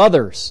will love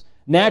others.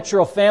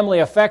 Natural family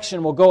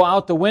affection will go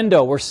out the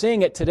window. We're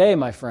seeing it today,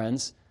 my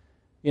friends.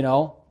 You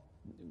know,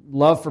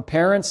 love for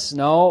parents,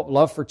 no.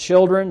 Love for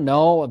children,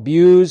 no.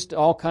 Abused,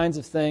 all kinds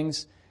of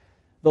things.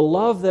 The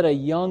love that a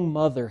young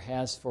mother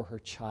has for her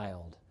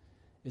child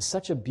is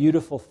such a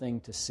beautiful thing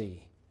to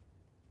see.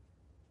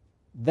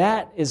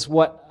 That is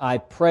what I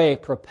pray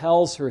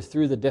propels her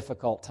through the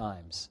difficult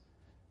times.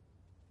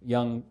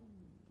 Young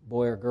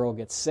boy or girl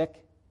gets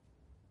sick.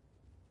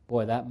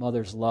 Boy, that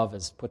mother's love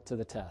is put to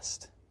the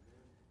test.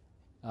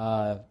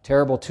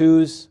 Terrible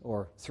 2s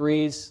or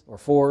 3s or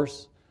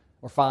 4s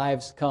or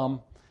 5s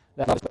come.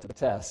 That love is put to the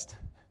test.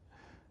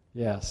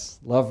 Yes,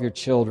 love your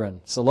children.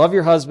 So love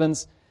your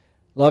husbands,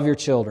 love your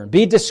children.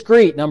 Be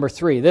discreet, number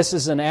 3. This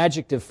is an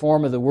adjective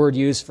form of the word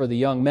used for the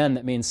young men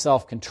that means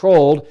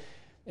self-controlled.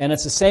 And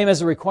it's the same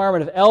as the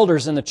requirement of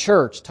elders in the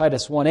church,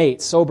 Titus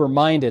 1:8,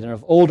 sober-minded, and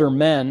of older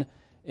men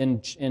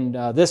in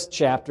this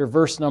chapter,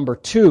 verse number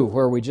 2,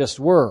 where we just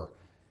were.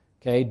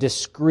 Okay,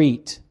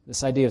 discreet,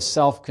 this idea of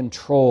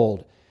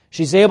self-controlled.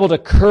 She's able to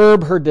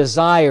curb her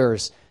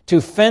desires,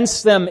 to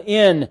fence them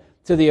in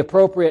to the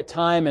appropriate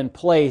time and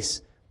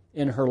place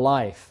in her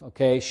life.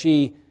 Okay,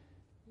 she,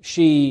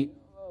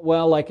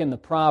 well, like in the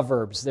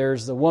Proverbs,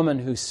 there's the woman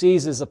who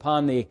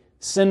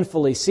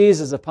sinfully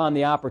seizes upon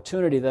the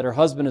opportunity that her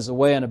husband is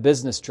away on a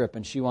business trip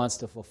and she wants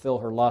to fulfill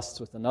her lusts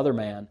with another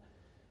man.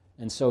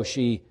 And so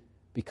she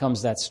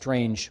becomes that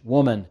strange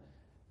woman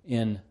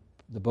in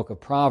the book of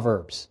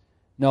Proverbs.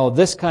 No,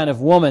 this kind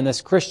of woman,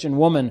 this Christian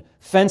woman,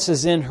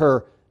 fences in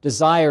her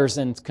desires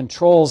and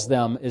controls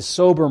them, is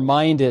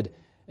sober-minded,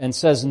 and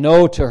says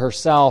no to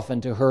herself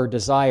and to her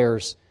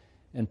desires,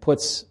 and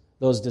puts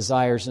those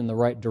desires in the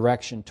right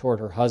direction toward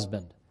her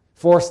husband.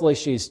 Fourthly,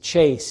 she's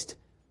chaste,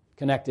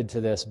 connected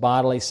to this,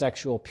 bodily,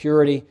 sexual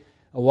purity.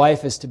 A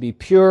wife is to be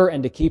pure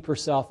and to keep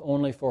herself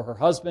only for her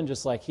husband,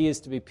 just like he is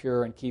to be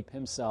pure and keep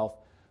himself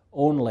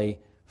only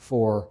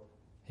for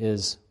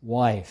his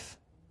wife.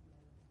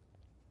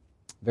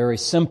 Very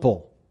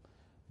simple,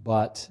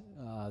 but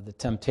the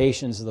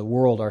temptations of the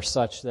world are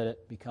such that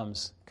it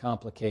becomes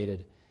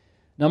complicated.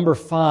 Number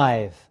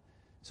 5.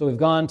 So we've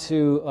gone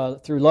through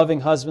loving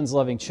husbands,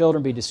 loving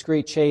children, be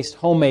discreet, chaste,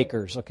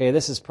 homemakers. Okay,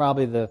 this is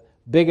probably the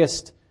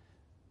biggest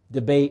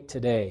debate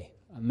today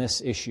on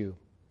this issue,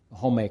 a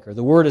homemaker.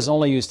 The word is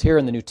only used here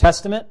in the New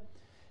Testament,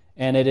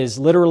 and it is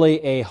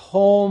literally a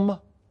home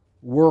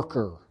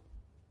worker.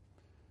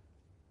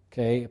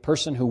 Okay, a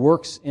person who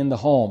works in the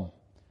home.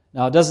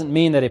 Now, it doesn't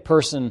mean that a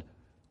person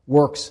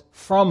works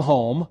from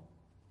home.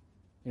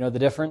 You know the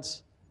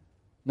difference?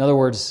 In other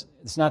words,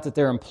 it's not that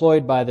they're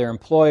employed by their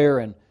employer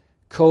and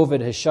COVID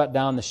has shut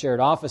down the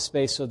shared office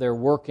space, so they're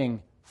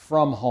working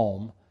from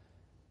home.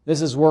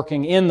 This is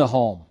working in the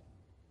home.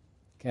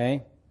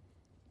 Okay?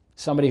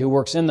 Somebody who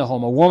works in the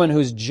home. A woman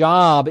whose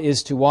job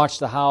is to watch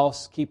the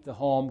house, keep the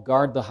home,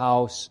 guard the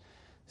house,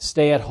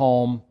 stay at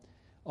home.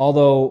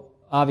 Although,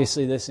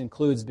 obviously, this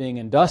includes being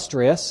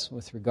industrious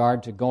with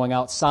regard to going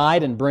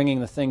outside and bringing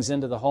the things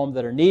into the home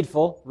that are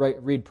needful.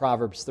 Read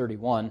Proverbs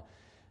 31.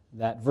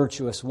 That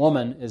virtuous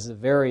woman is a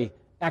very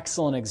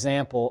excellent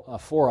example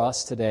for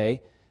us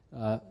today,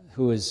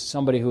 who is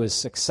somebody who is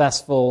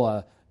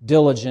successful,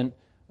 diligent,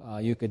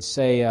 you could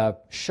say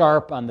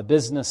sharp on the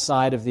business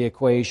side of the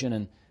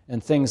equation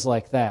and things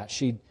like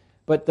that.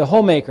 But the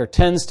homemaker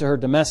tends to her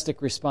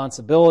domestic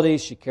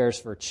responsibilities. She cares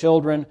for her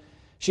children.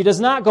 She does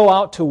not go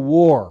out to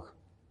war.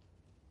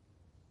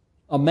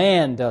 A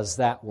man does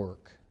that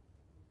work,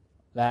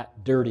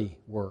 that dirty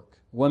work.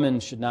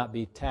 Women should not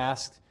be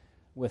tasked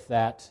with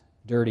that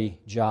dirty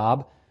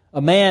job.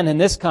 A man in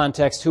this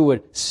context who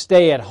would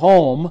stay at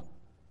home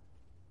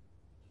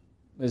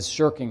is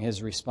shirking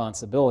his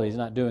responsibility. He's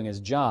not doing his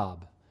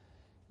job.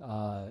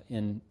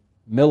 In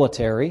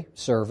military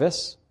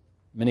service,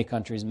 many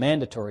countries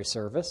mandatory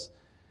service.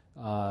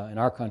 In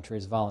our country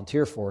it's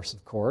volunteer force,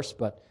 of course,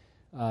 but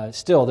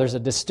still there's a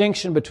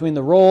distinction between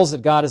the roles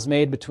that God has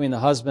made between the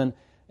husband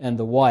and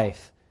the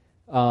wife.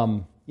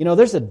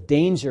 There's a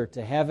danger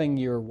to having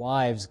your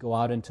wives go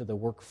out into the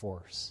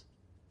workforce.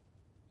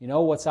 You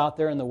know what's out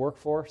there in the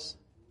workforce?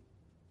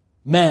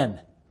 Men.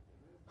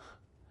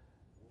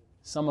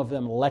 Some of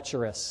them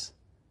lecherous,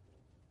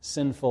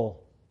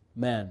 sinful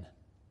men.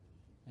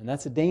 And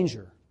that's a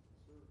danger.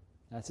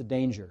 That's a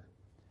danger.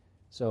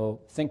 So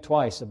think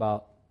twice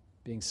about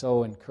being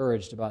so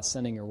encouraged about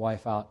sending your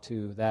wife out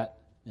to that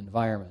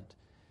environment.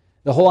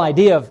 The whole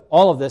idea of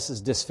all of this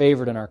is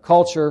disfavored in our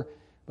culture,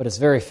 but it's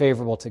very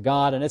favorable to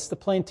God, and it's the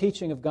plain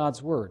teaching of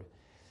God's Word.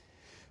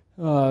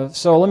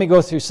 So let me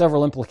go through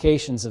several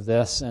implications of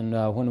this, and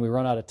when we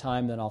run out of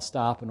time, then I'll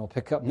stop and we'll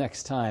pick up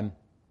next time.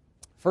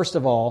 First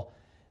of all,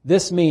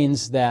 this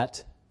means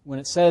that when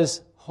it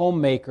says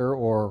homemaker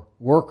or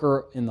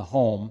worker in the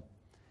home,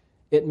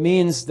 it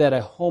means that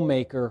a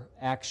homemaker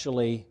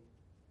actually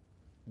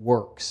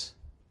works.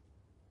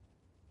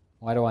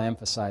 Why do I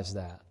emphasize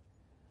that?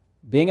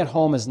 Being at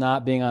home is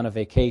not being on a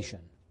vacation.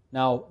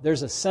 Now,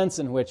 there's a sense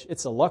in which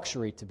it's a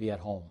luxury to be at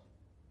home.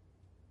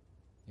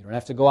 You don't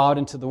have to go out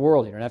into the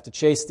world. You don't have to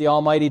chase the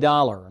almighty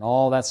dollar and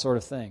all that sort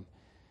of thing.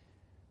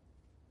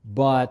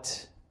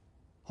 But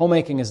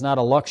homemaking is not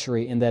a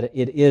luxury in that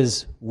it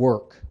is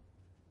work.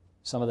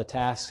 Some of the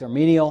tasks are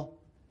menial,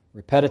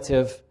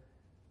 repetitive,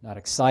 not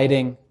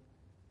exciting.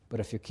 But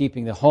if you're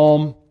keeping the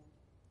home,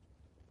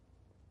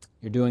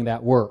 you're doing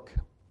that work.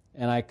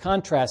 And I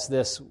contrast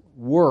this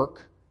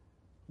work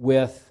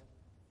with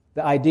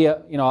the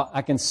idea,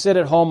 I can sit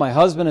at home, my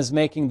husband is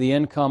making the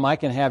income, I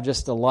can have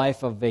just a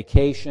life of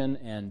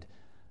vacation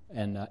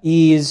and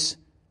ease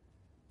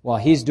while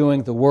he's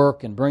doing the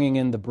work and bringing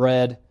in the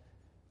bread,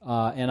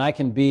 and I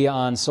can be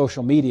on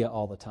social media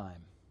all the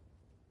time.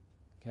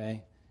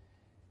 Okay?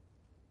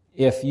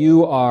 If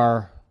you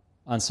are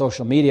on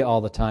social media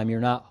all the time, you're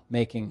not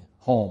making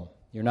home.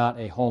 You're not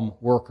a home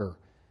worker.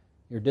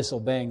 You're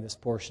disobeying this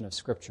portion of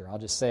Scripture. I'll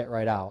just say it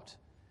right out.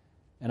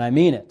 And I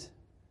mean it.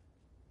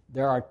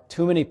 There are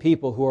too many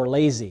people who are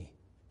lazy.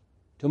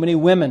 Too many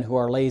women who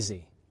are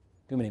lazy.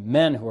 Too many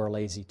men who are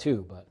lazy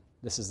too, but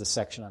this is the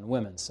section on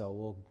women, so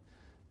we'll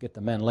get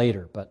the men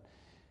later. But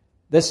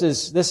this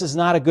is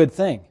not a good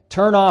thing.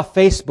 Turn off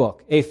Facebook.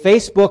 A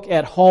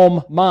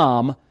Facebook-at-home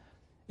mom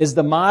is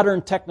the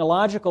modern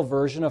technological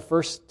version of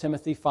 1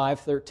 Timothy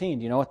 5:13.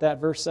 Do you know what that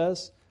verse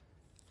says?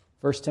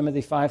 1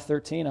 Timothy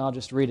 5:13, I'll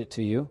just read it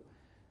to you.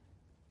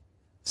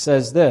 It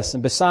says this,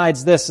 and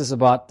besides this is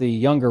about the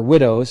younger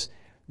widows,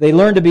 they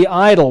learn to be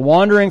idle,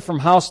 wandering from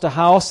house to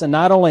house, and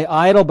not only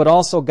idle, but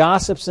also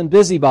gossips and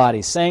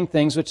busybodies, saying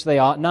things which they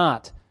ought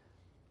not.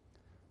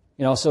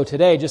 So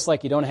today, just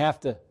like you don't have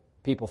to,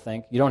 people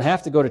think, you don't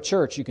have to go to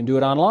church, you can do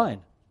it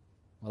online.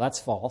 Well, that's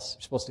false.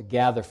 You're supposed to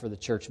gather for the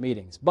church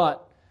meetings.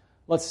 But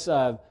let's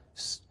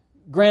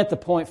grant the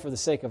point for the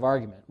sake of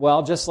argument.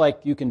 Well, just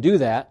like you can do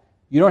that,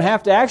 you don't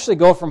have to actually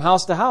go from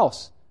house to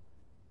house.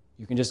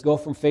 You can just go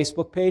from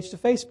Facebook page to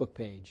Facebook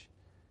page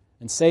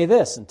and say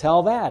this and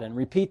tell that and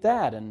repeat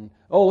that and,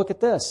 oh, look at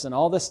this and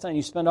all this time.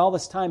 You spend all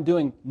this time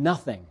doing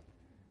nothing.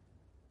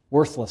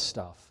 Worthless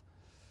stuff.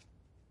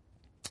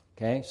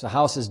 Okay, so the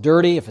house is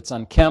dirty. If it's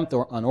unkempt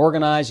or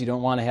unorganized, you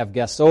don't want to have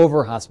guests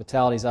over.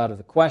 Hospitality's out of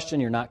the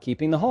question. You're not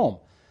keeping the home.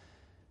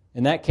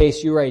 In that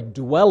case, you're a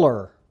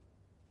dweller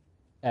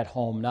at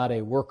home, not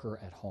a worker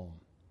at home.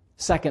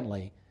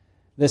 Secondly,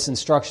 this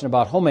instruction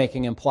about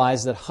homemaking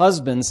implies that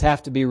husbands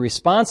have to be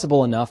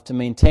responsible enough to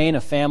maintain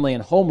a family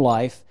and home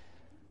life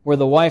where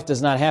the wife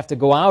does not have to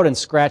go out and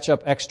scratch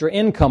up extra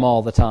income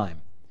all the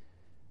time.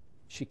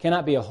 She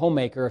cannot be a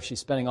homemaker if she's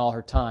spending all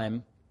her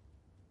time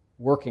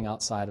working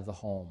outside of the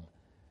home.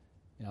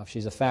 If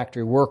she's a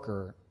factory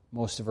worker,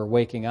 most of her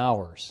waking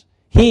hours.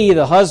 He,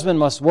 the husband,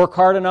 must work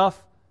hard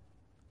enough,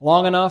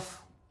 long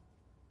enough,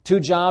 2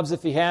 jobs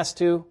if he has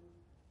to,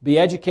 be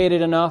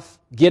educated enough,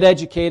 get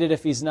educated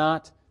if he's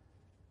not.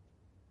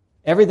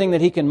 Everything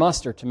that he can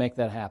muster to make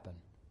that happen.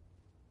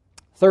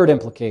 Third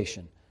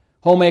implication,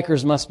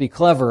 homemakers must be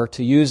clever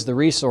to use the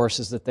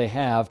resources that they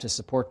have to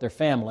support their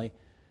family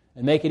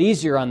and make it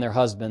easier on their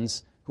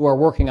husbands who are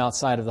working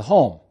outside of the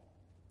home.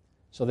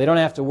 So they don't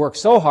have to work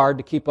so hard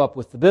to keep up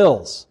with the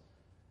bills.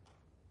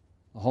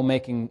 A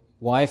homemaking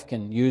wife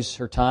can use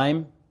her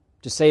time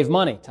to save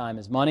money. Time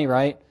is money,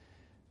 right?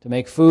 To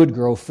make food,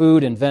 grow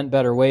food, invent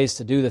better ways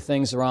to do the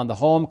things around the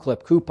home,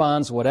 clip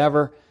coupons,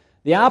 whatever.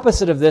 The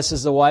opposite of this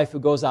is the wife who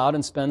goes out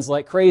and spends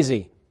like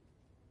crazy.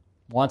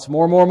 Wants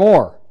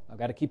more. I've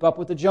got to keep up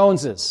with the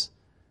Joneses.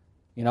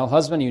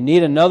 Husband, you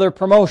need another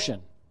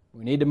promotion.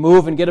 We need to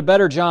move and get a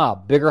better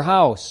job, bigger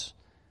house.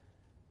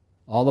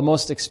 All the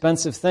most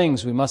expensive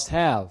things we must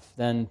have.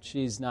 Then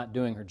she's not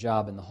doing her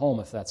job in the home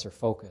if that's her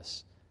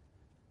focus.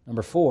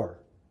 Number 4,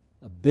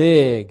 a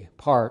big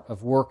part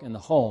of work in the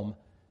home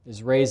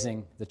is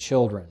raising the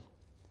children.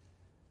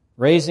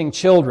 Raising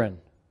children,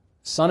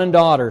 sons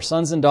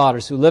and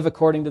daughters who live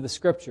according to the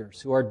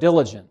Scriptures, who are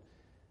diligent,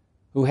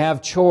 who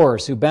have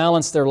chores, who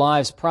balance their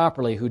lives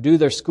properly, who do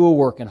their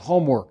schoolwork and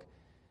homework.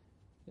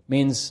 It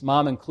means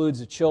mom includes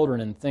the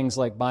children in things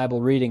like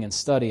Bible reading and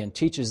study and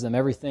teaches them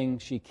everything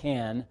she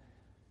can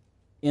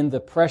in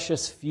the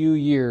precious few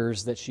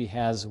years that she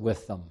has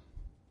with them.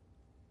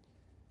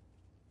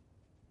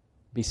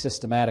 Be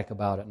systematic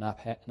about it,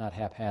 not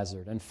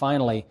haphazard. And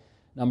finally,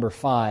 number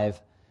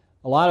 5,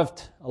 a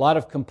lot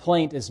of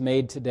complaint is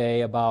made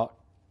today about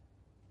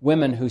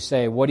women who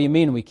say, what do you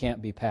mean we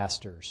can't be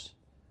pastors?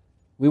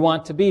 We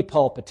want to be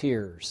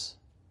pulpiteers.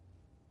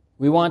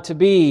 We want to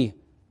be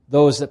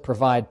those that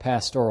provide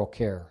pastoral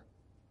care.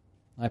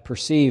 I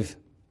perceive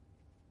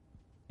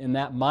in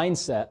that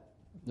mindset,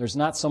 there's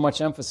not so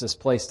much emphasis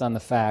placed on the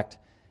fact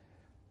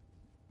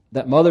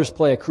that mothers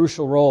play a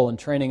crucial role in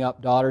training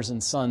up daughters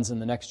and sons in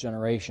the next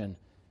generation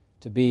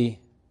to be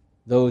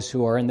those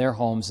who are in their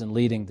homes and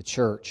leading the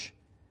church.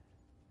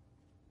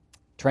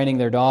 Training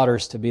their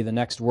daughters to be the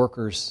next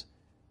workers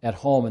at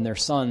home and their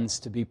sons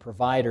to be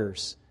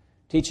providers.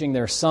 Teaching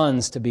their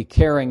sons to be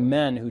caring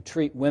men who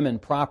treat women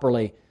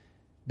properly.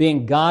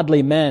 Being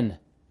godly men.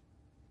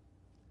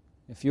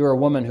 If you're a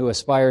woman who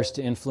aspires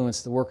to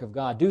influence the work of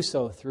God, do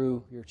so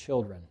through your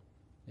children.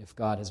 if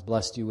God has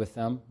blessed you with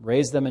them.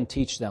 Raise them and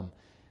teach them.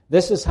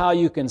 This is how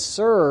you can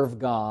serve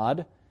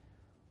God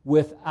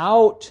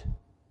without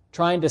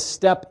trying to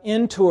step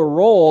into a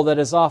role that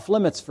is off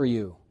limits for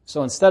you.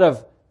 So instead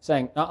of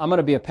saying, I'm going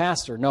to be a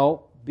pastor,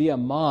 no, be a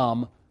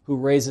mom who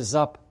raises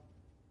up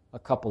a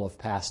couple of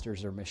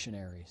pastors or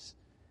missionaries.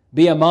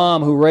 Be a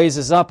mom who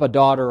raises up a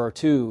daughter or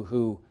two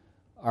who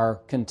are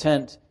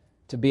content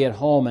to be at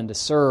home and to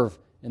serve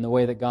in the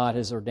way that God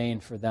has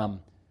ordained for them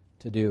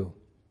to do.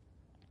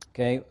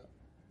 Okay,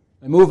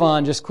 I move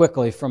on just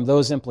quickly from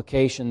those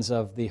implications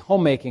of the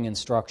homemaking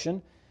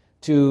instruction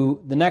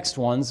to the next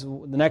ones.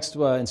 The next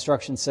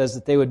instruction says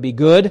that they would be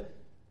good.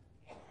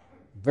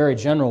 Very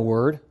general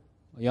word.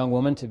 A young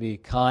woman to be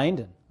kind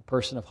and a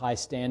person of high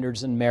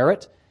standards and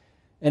merit.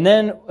 And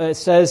then it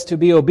says to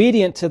be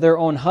obedient to their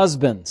own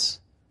husbands,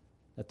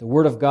 that the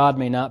word of God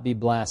may not be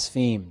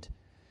blasphemed.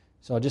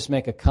 So I'll just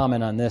make a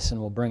comment on this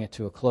and we'll bring it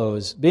to a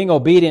close. Being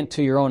obedient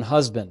to your own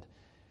husband.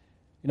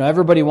 You know,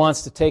 everybody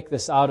wants to take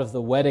this out of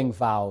the wedding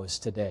vows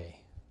today.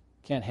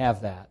 Can't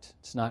have that.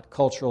 It's not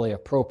culturally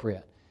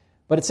appropriate.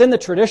 But it's in the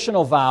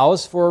traditional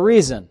vows for a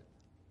reason.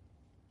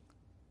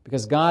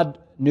 Because God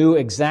knew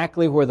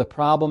exactly where the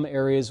problem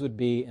areas would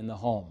be in the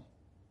home.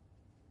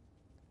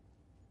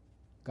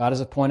 God has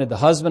appointed the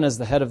husband as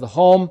the head of the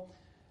home,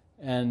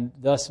 and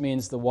thus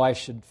means the wife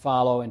should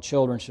follow and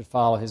children should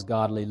follow his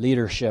godly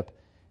leadership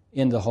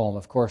in the home.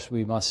 Of course,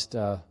 we must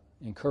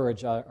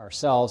encourage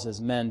ourselves as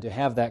men to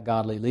have that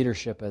godly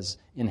leadership as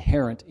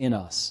inherent in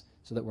us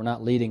so that we're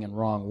not leading in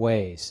wrong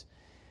ways.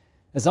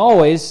 As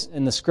always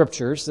in the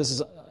Scriptures, this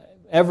is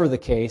ever the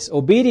case,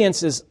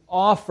 obedience is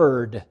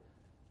offered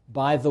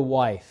by the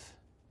wife.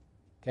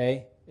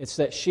 Okay? It's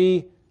that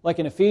she, like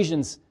in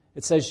Ephesians,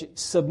 it says,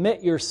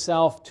 submit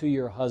yourself to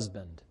your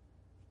husband.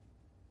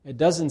 It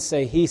doesn't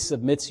say he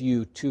submits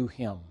you to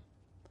him.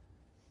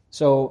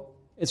 So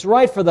it's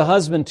right for the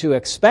husband to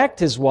expect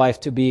his wife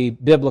to be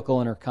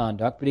biblical in her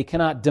conduct, but he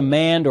cannot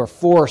demand or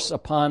force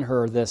upon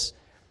her this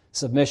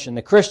submission.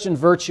 The Christian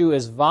virtue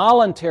is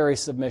voluntary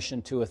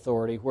submission to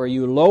authority, where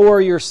you lower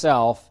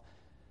yourself,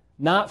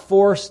 not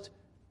forced,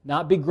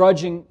 not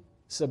begrudging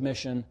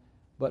submission,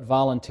 but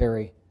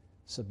voluntary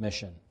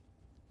submission.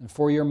 And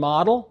for your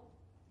model,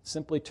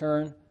 simply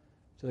turn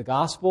to the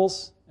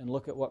Gospels and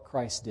look at what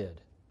Christ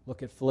did.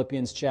 Look at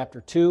Philippians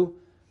chapter 2,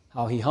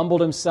 how he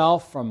humbled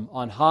himself from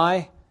on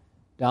high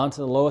down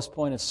to the lowest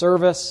point of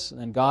service,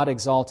 and God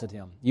exalted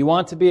him. You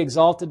want to be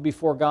exalted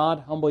before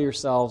God? Humble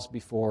yourselves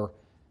before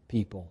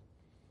people.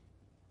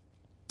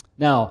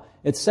 Now,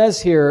 it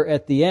says here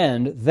at the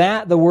end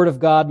that the word of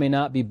God may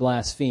not be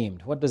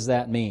blasphemed. What does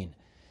that mean?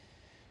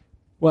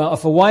 Well,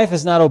 if a wife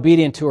is not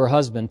obedient to her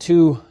husband,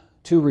 two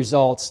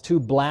results, two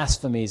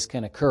blasphemies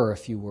can occur,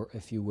 if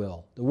you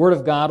will. The word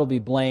of God will be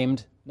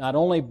blamed not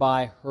only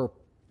by her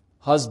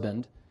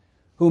husband,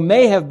 who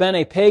may have been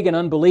a pagan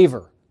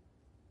unbeliever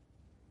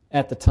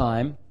at the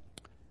time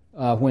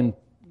when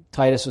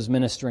Titus was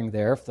ministering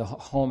there, if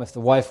the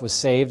wife was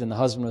saved and the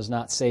husband was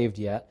not saved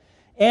yet,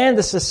 and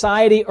the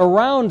society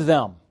around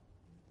them.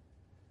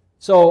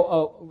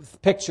 So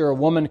picture a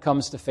woman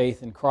comes to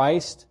faith in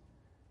Christ,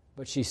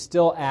 but she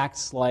still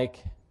acts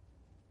like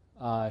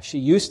she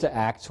used to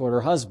act toward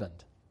her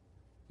husband.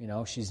 You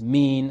know, she's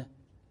mean,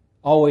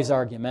 always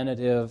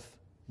argumentative,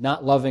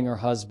 not loving her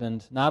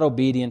husband, not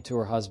obedient to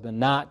her husband,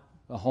 not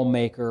a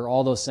homemaker,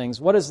 all those things.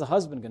 What is the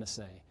husband going to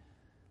say?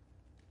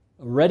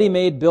 A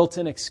ready-made,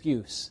 built-in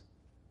excuse.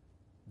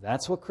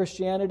 That's what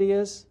Christianity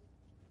is?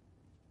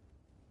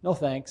 No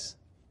thanks.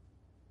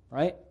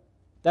 Right?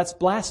 That's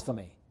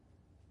blasphemy.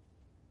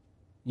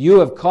 You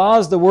have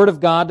caused the word of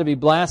God to be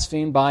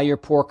blasphemed by your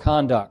poor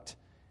conduct.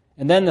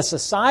 And then the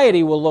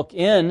society will look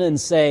in and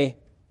say,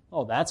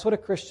 oh, that's what a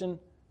Christian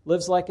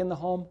lives like in the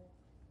home?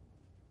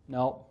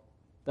 No,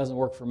 doesn't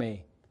work for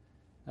me.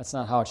 That's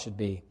not how it should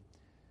be.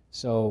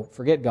 So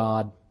forget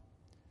God.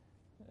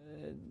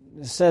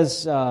 It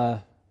says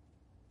that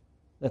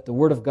the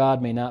word of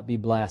God may not be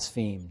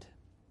blasphemed.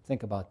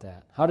 Think about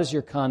that. How does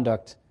your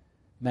conduct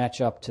match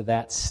up to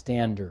that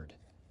standard?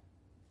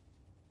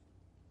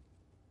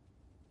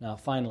 Now,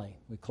 finally,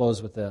 we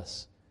close with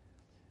this.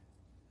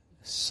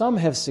 Some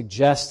have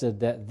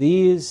suggested that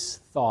these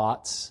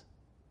thoughts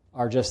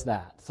are just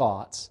that,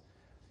 thoughts,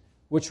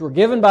 which were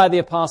given by the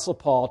Apostle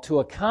Paul to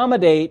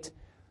accommodate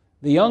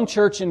the young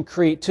church in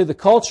Crete to the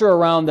culture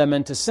around them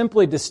and to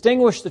simply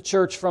distinguish the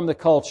church from the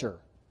culture.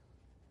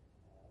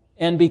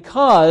 And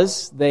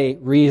because they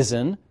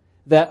reason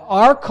that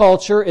our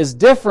culture is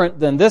different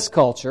than this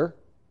culture,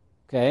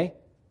 okay,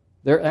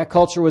 that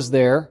culture was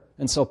there,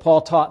 and so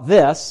Paul taught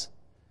this.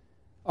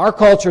 Our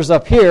culture's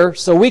up here,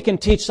 so we can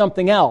teach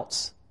something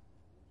else.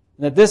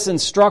 That this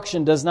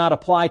instruction does not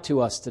apply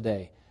to us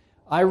today.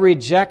 I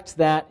reject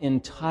that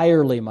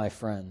entirely, my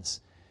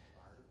friends.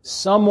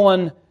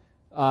 Someone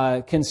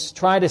can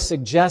try to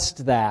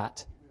suggest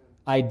that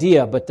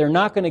idea, but they're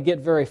not going to get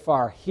very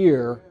far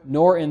here,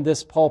 nor in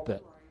this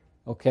pulpit.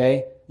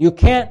 Okay? You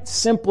can't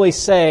simply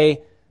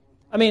say,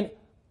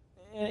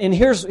 and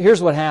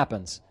here's what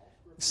happens.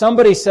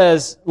 somebody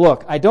says,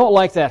 look, I don't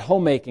like that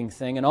homemaking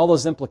thing and all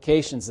those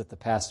implications that the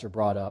pastor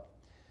brought up.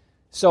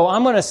 So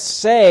I'm going to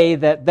say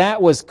that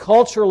that was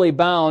culturally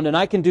bound and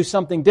I can do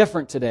something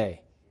different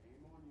today.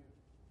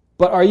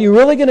 But are you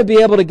really going to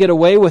be able to get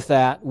away with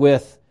that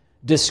with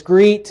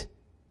discreet,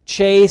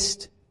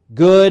 chaste,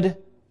 good?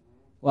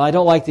 Well, I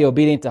don't like the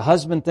obedient to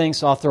husband thing,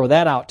 so I'll throw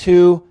that out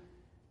too.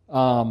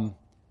 I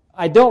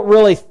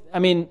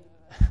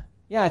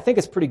think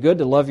it's pretty good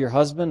to love your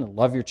husband and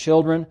love your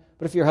children.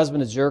 But if your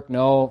husband is a jerk,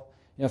 no.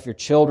 If your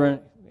children,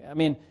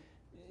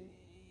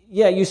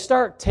 you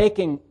start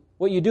taking,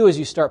 what you do is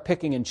you start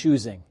picking and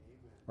choosing,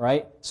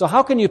 right? So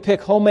how can you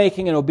pick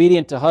homemaking and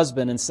obedient to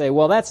husband and say,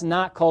 well, that's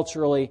not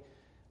culturally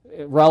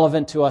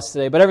relevant to us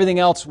today, but everything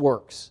else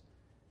works?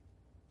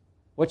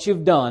 What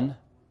you've done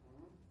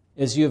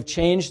is you've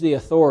changed the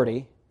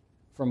authority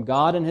from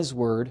God and His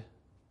Word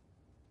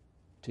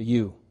to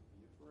you.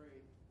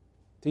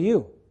 To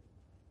you.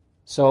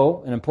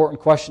 So, an important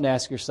question to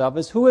ask yourself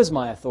is, who is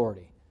my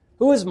authority?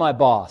 Who is my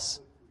boss?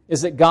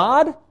 Is it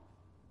God?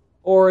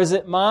 Or is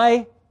it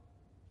my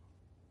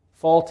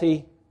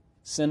faulty,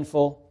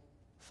 sinful,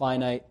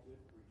 finite,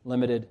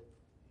 limited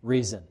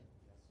reason?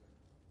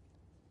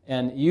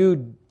 And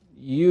you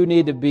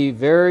need to be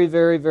very,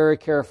 very, very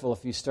careful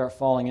if you start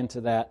falling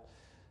into that.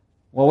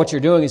 Well, what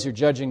you're doing is you're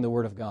judging the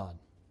Word of God.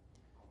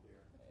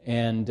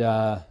 And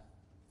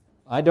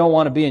I don't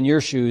want to be in your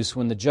shoes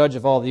when the judge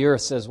of all the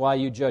earth says, why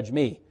you judge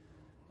me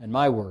and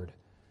my word?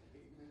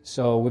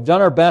 So we've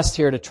done our best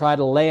here to try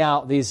to lay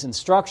out these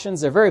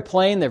instructions. They're very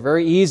plain, they're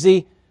very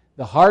easy.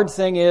 The hard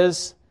thing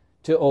is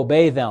to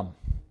obey them.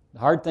 The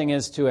hard thing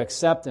is to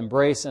accept,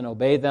 embrace, and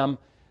obey them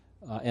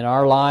in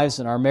our lives,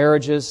 in our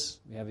marriages.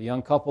 We have a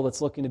young couple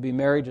that's looking to be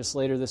married just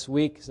later this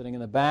week, sitting in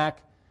the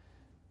back.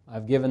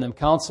 I've given them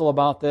counsel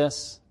about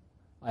this.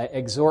 I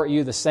exhort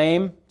you the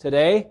same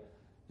today.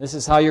 This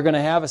is how you're going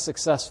to have a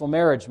successful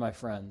marriage, my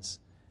friends.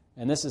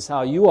 And this is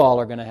how you all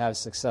are going to have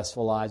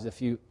successful lives.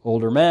 If you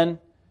older men,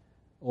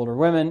 older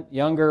women,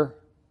 younger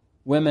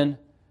women,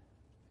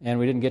 and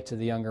we didn't get to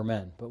the younger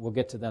men, but we'll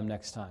get to them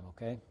next time,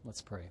 okay?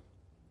 Let's pray.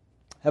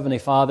 Heavenly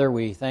Father,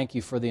 we thank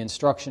you for the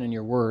instruction in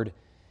your word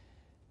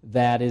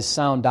that is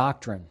sound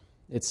doctrine.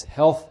 It's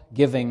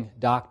health-giving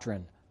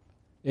doctrine.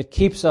 It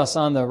keeps us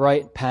on the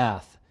right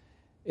path.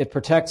 It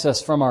protects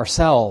us from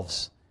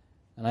ourselves.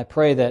 And I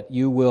pray that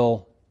you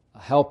will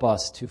help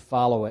us to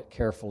follow it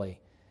carefully,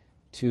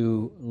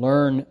 to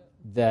learn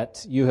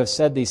that you have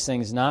said these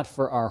things not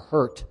for our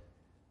hurt,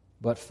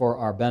 but for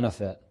our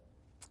benefit.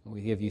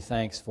 We give you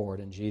thanks for it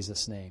in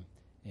Jesus' name.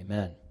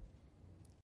 Amen.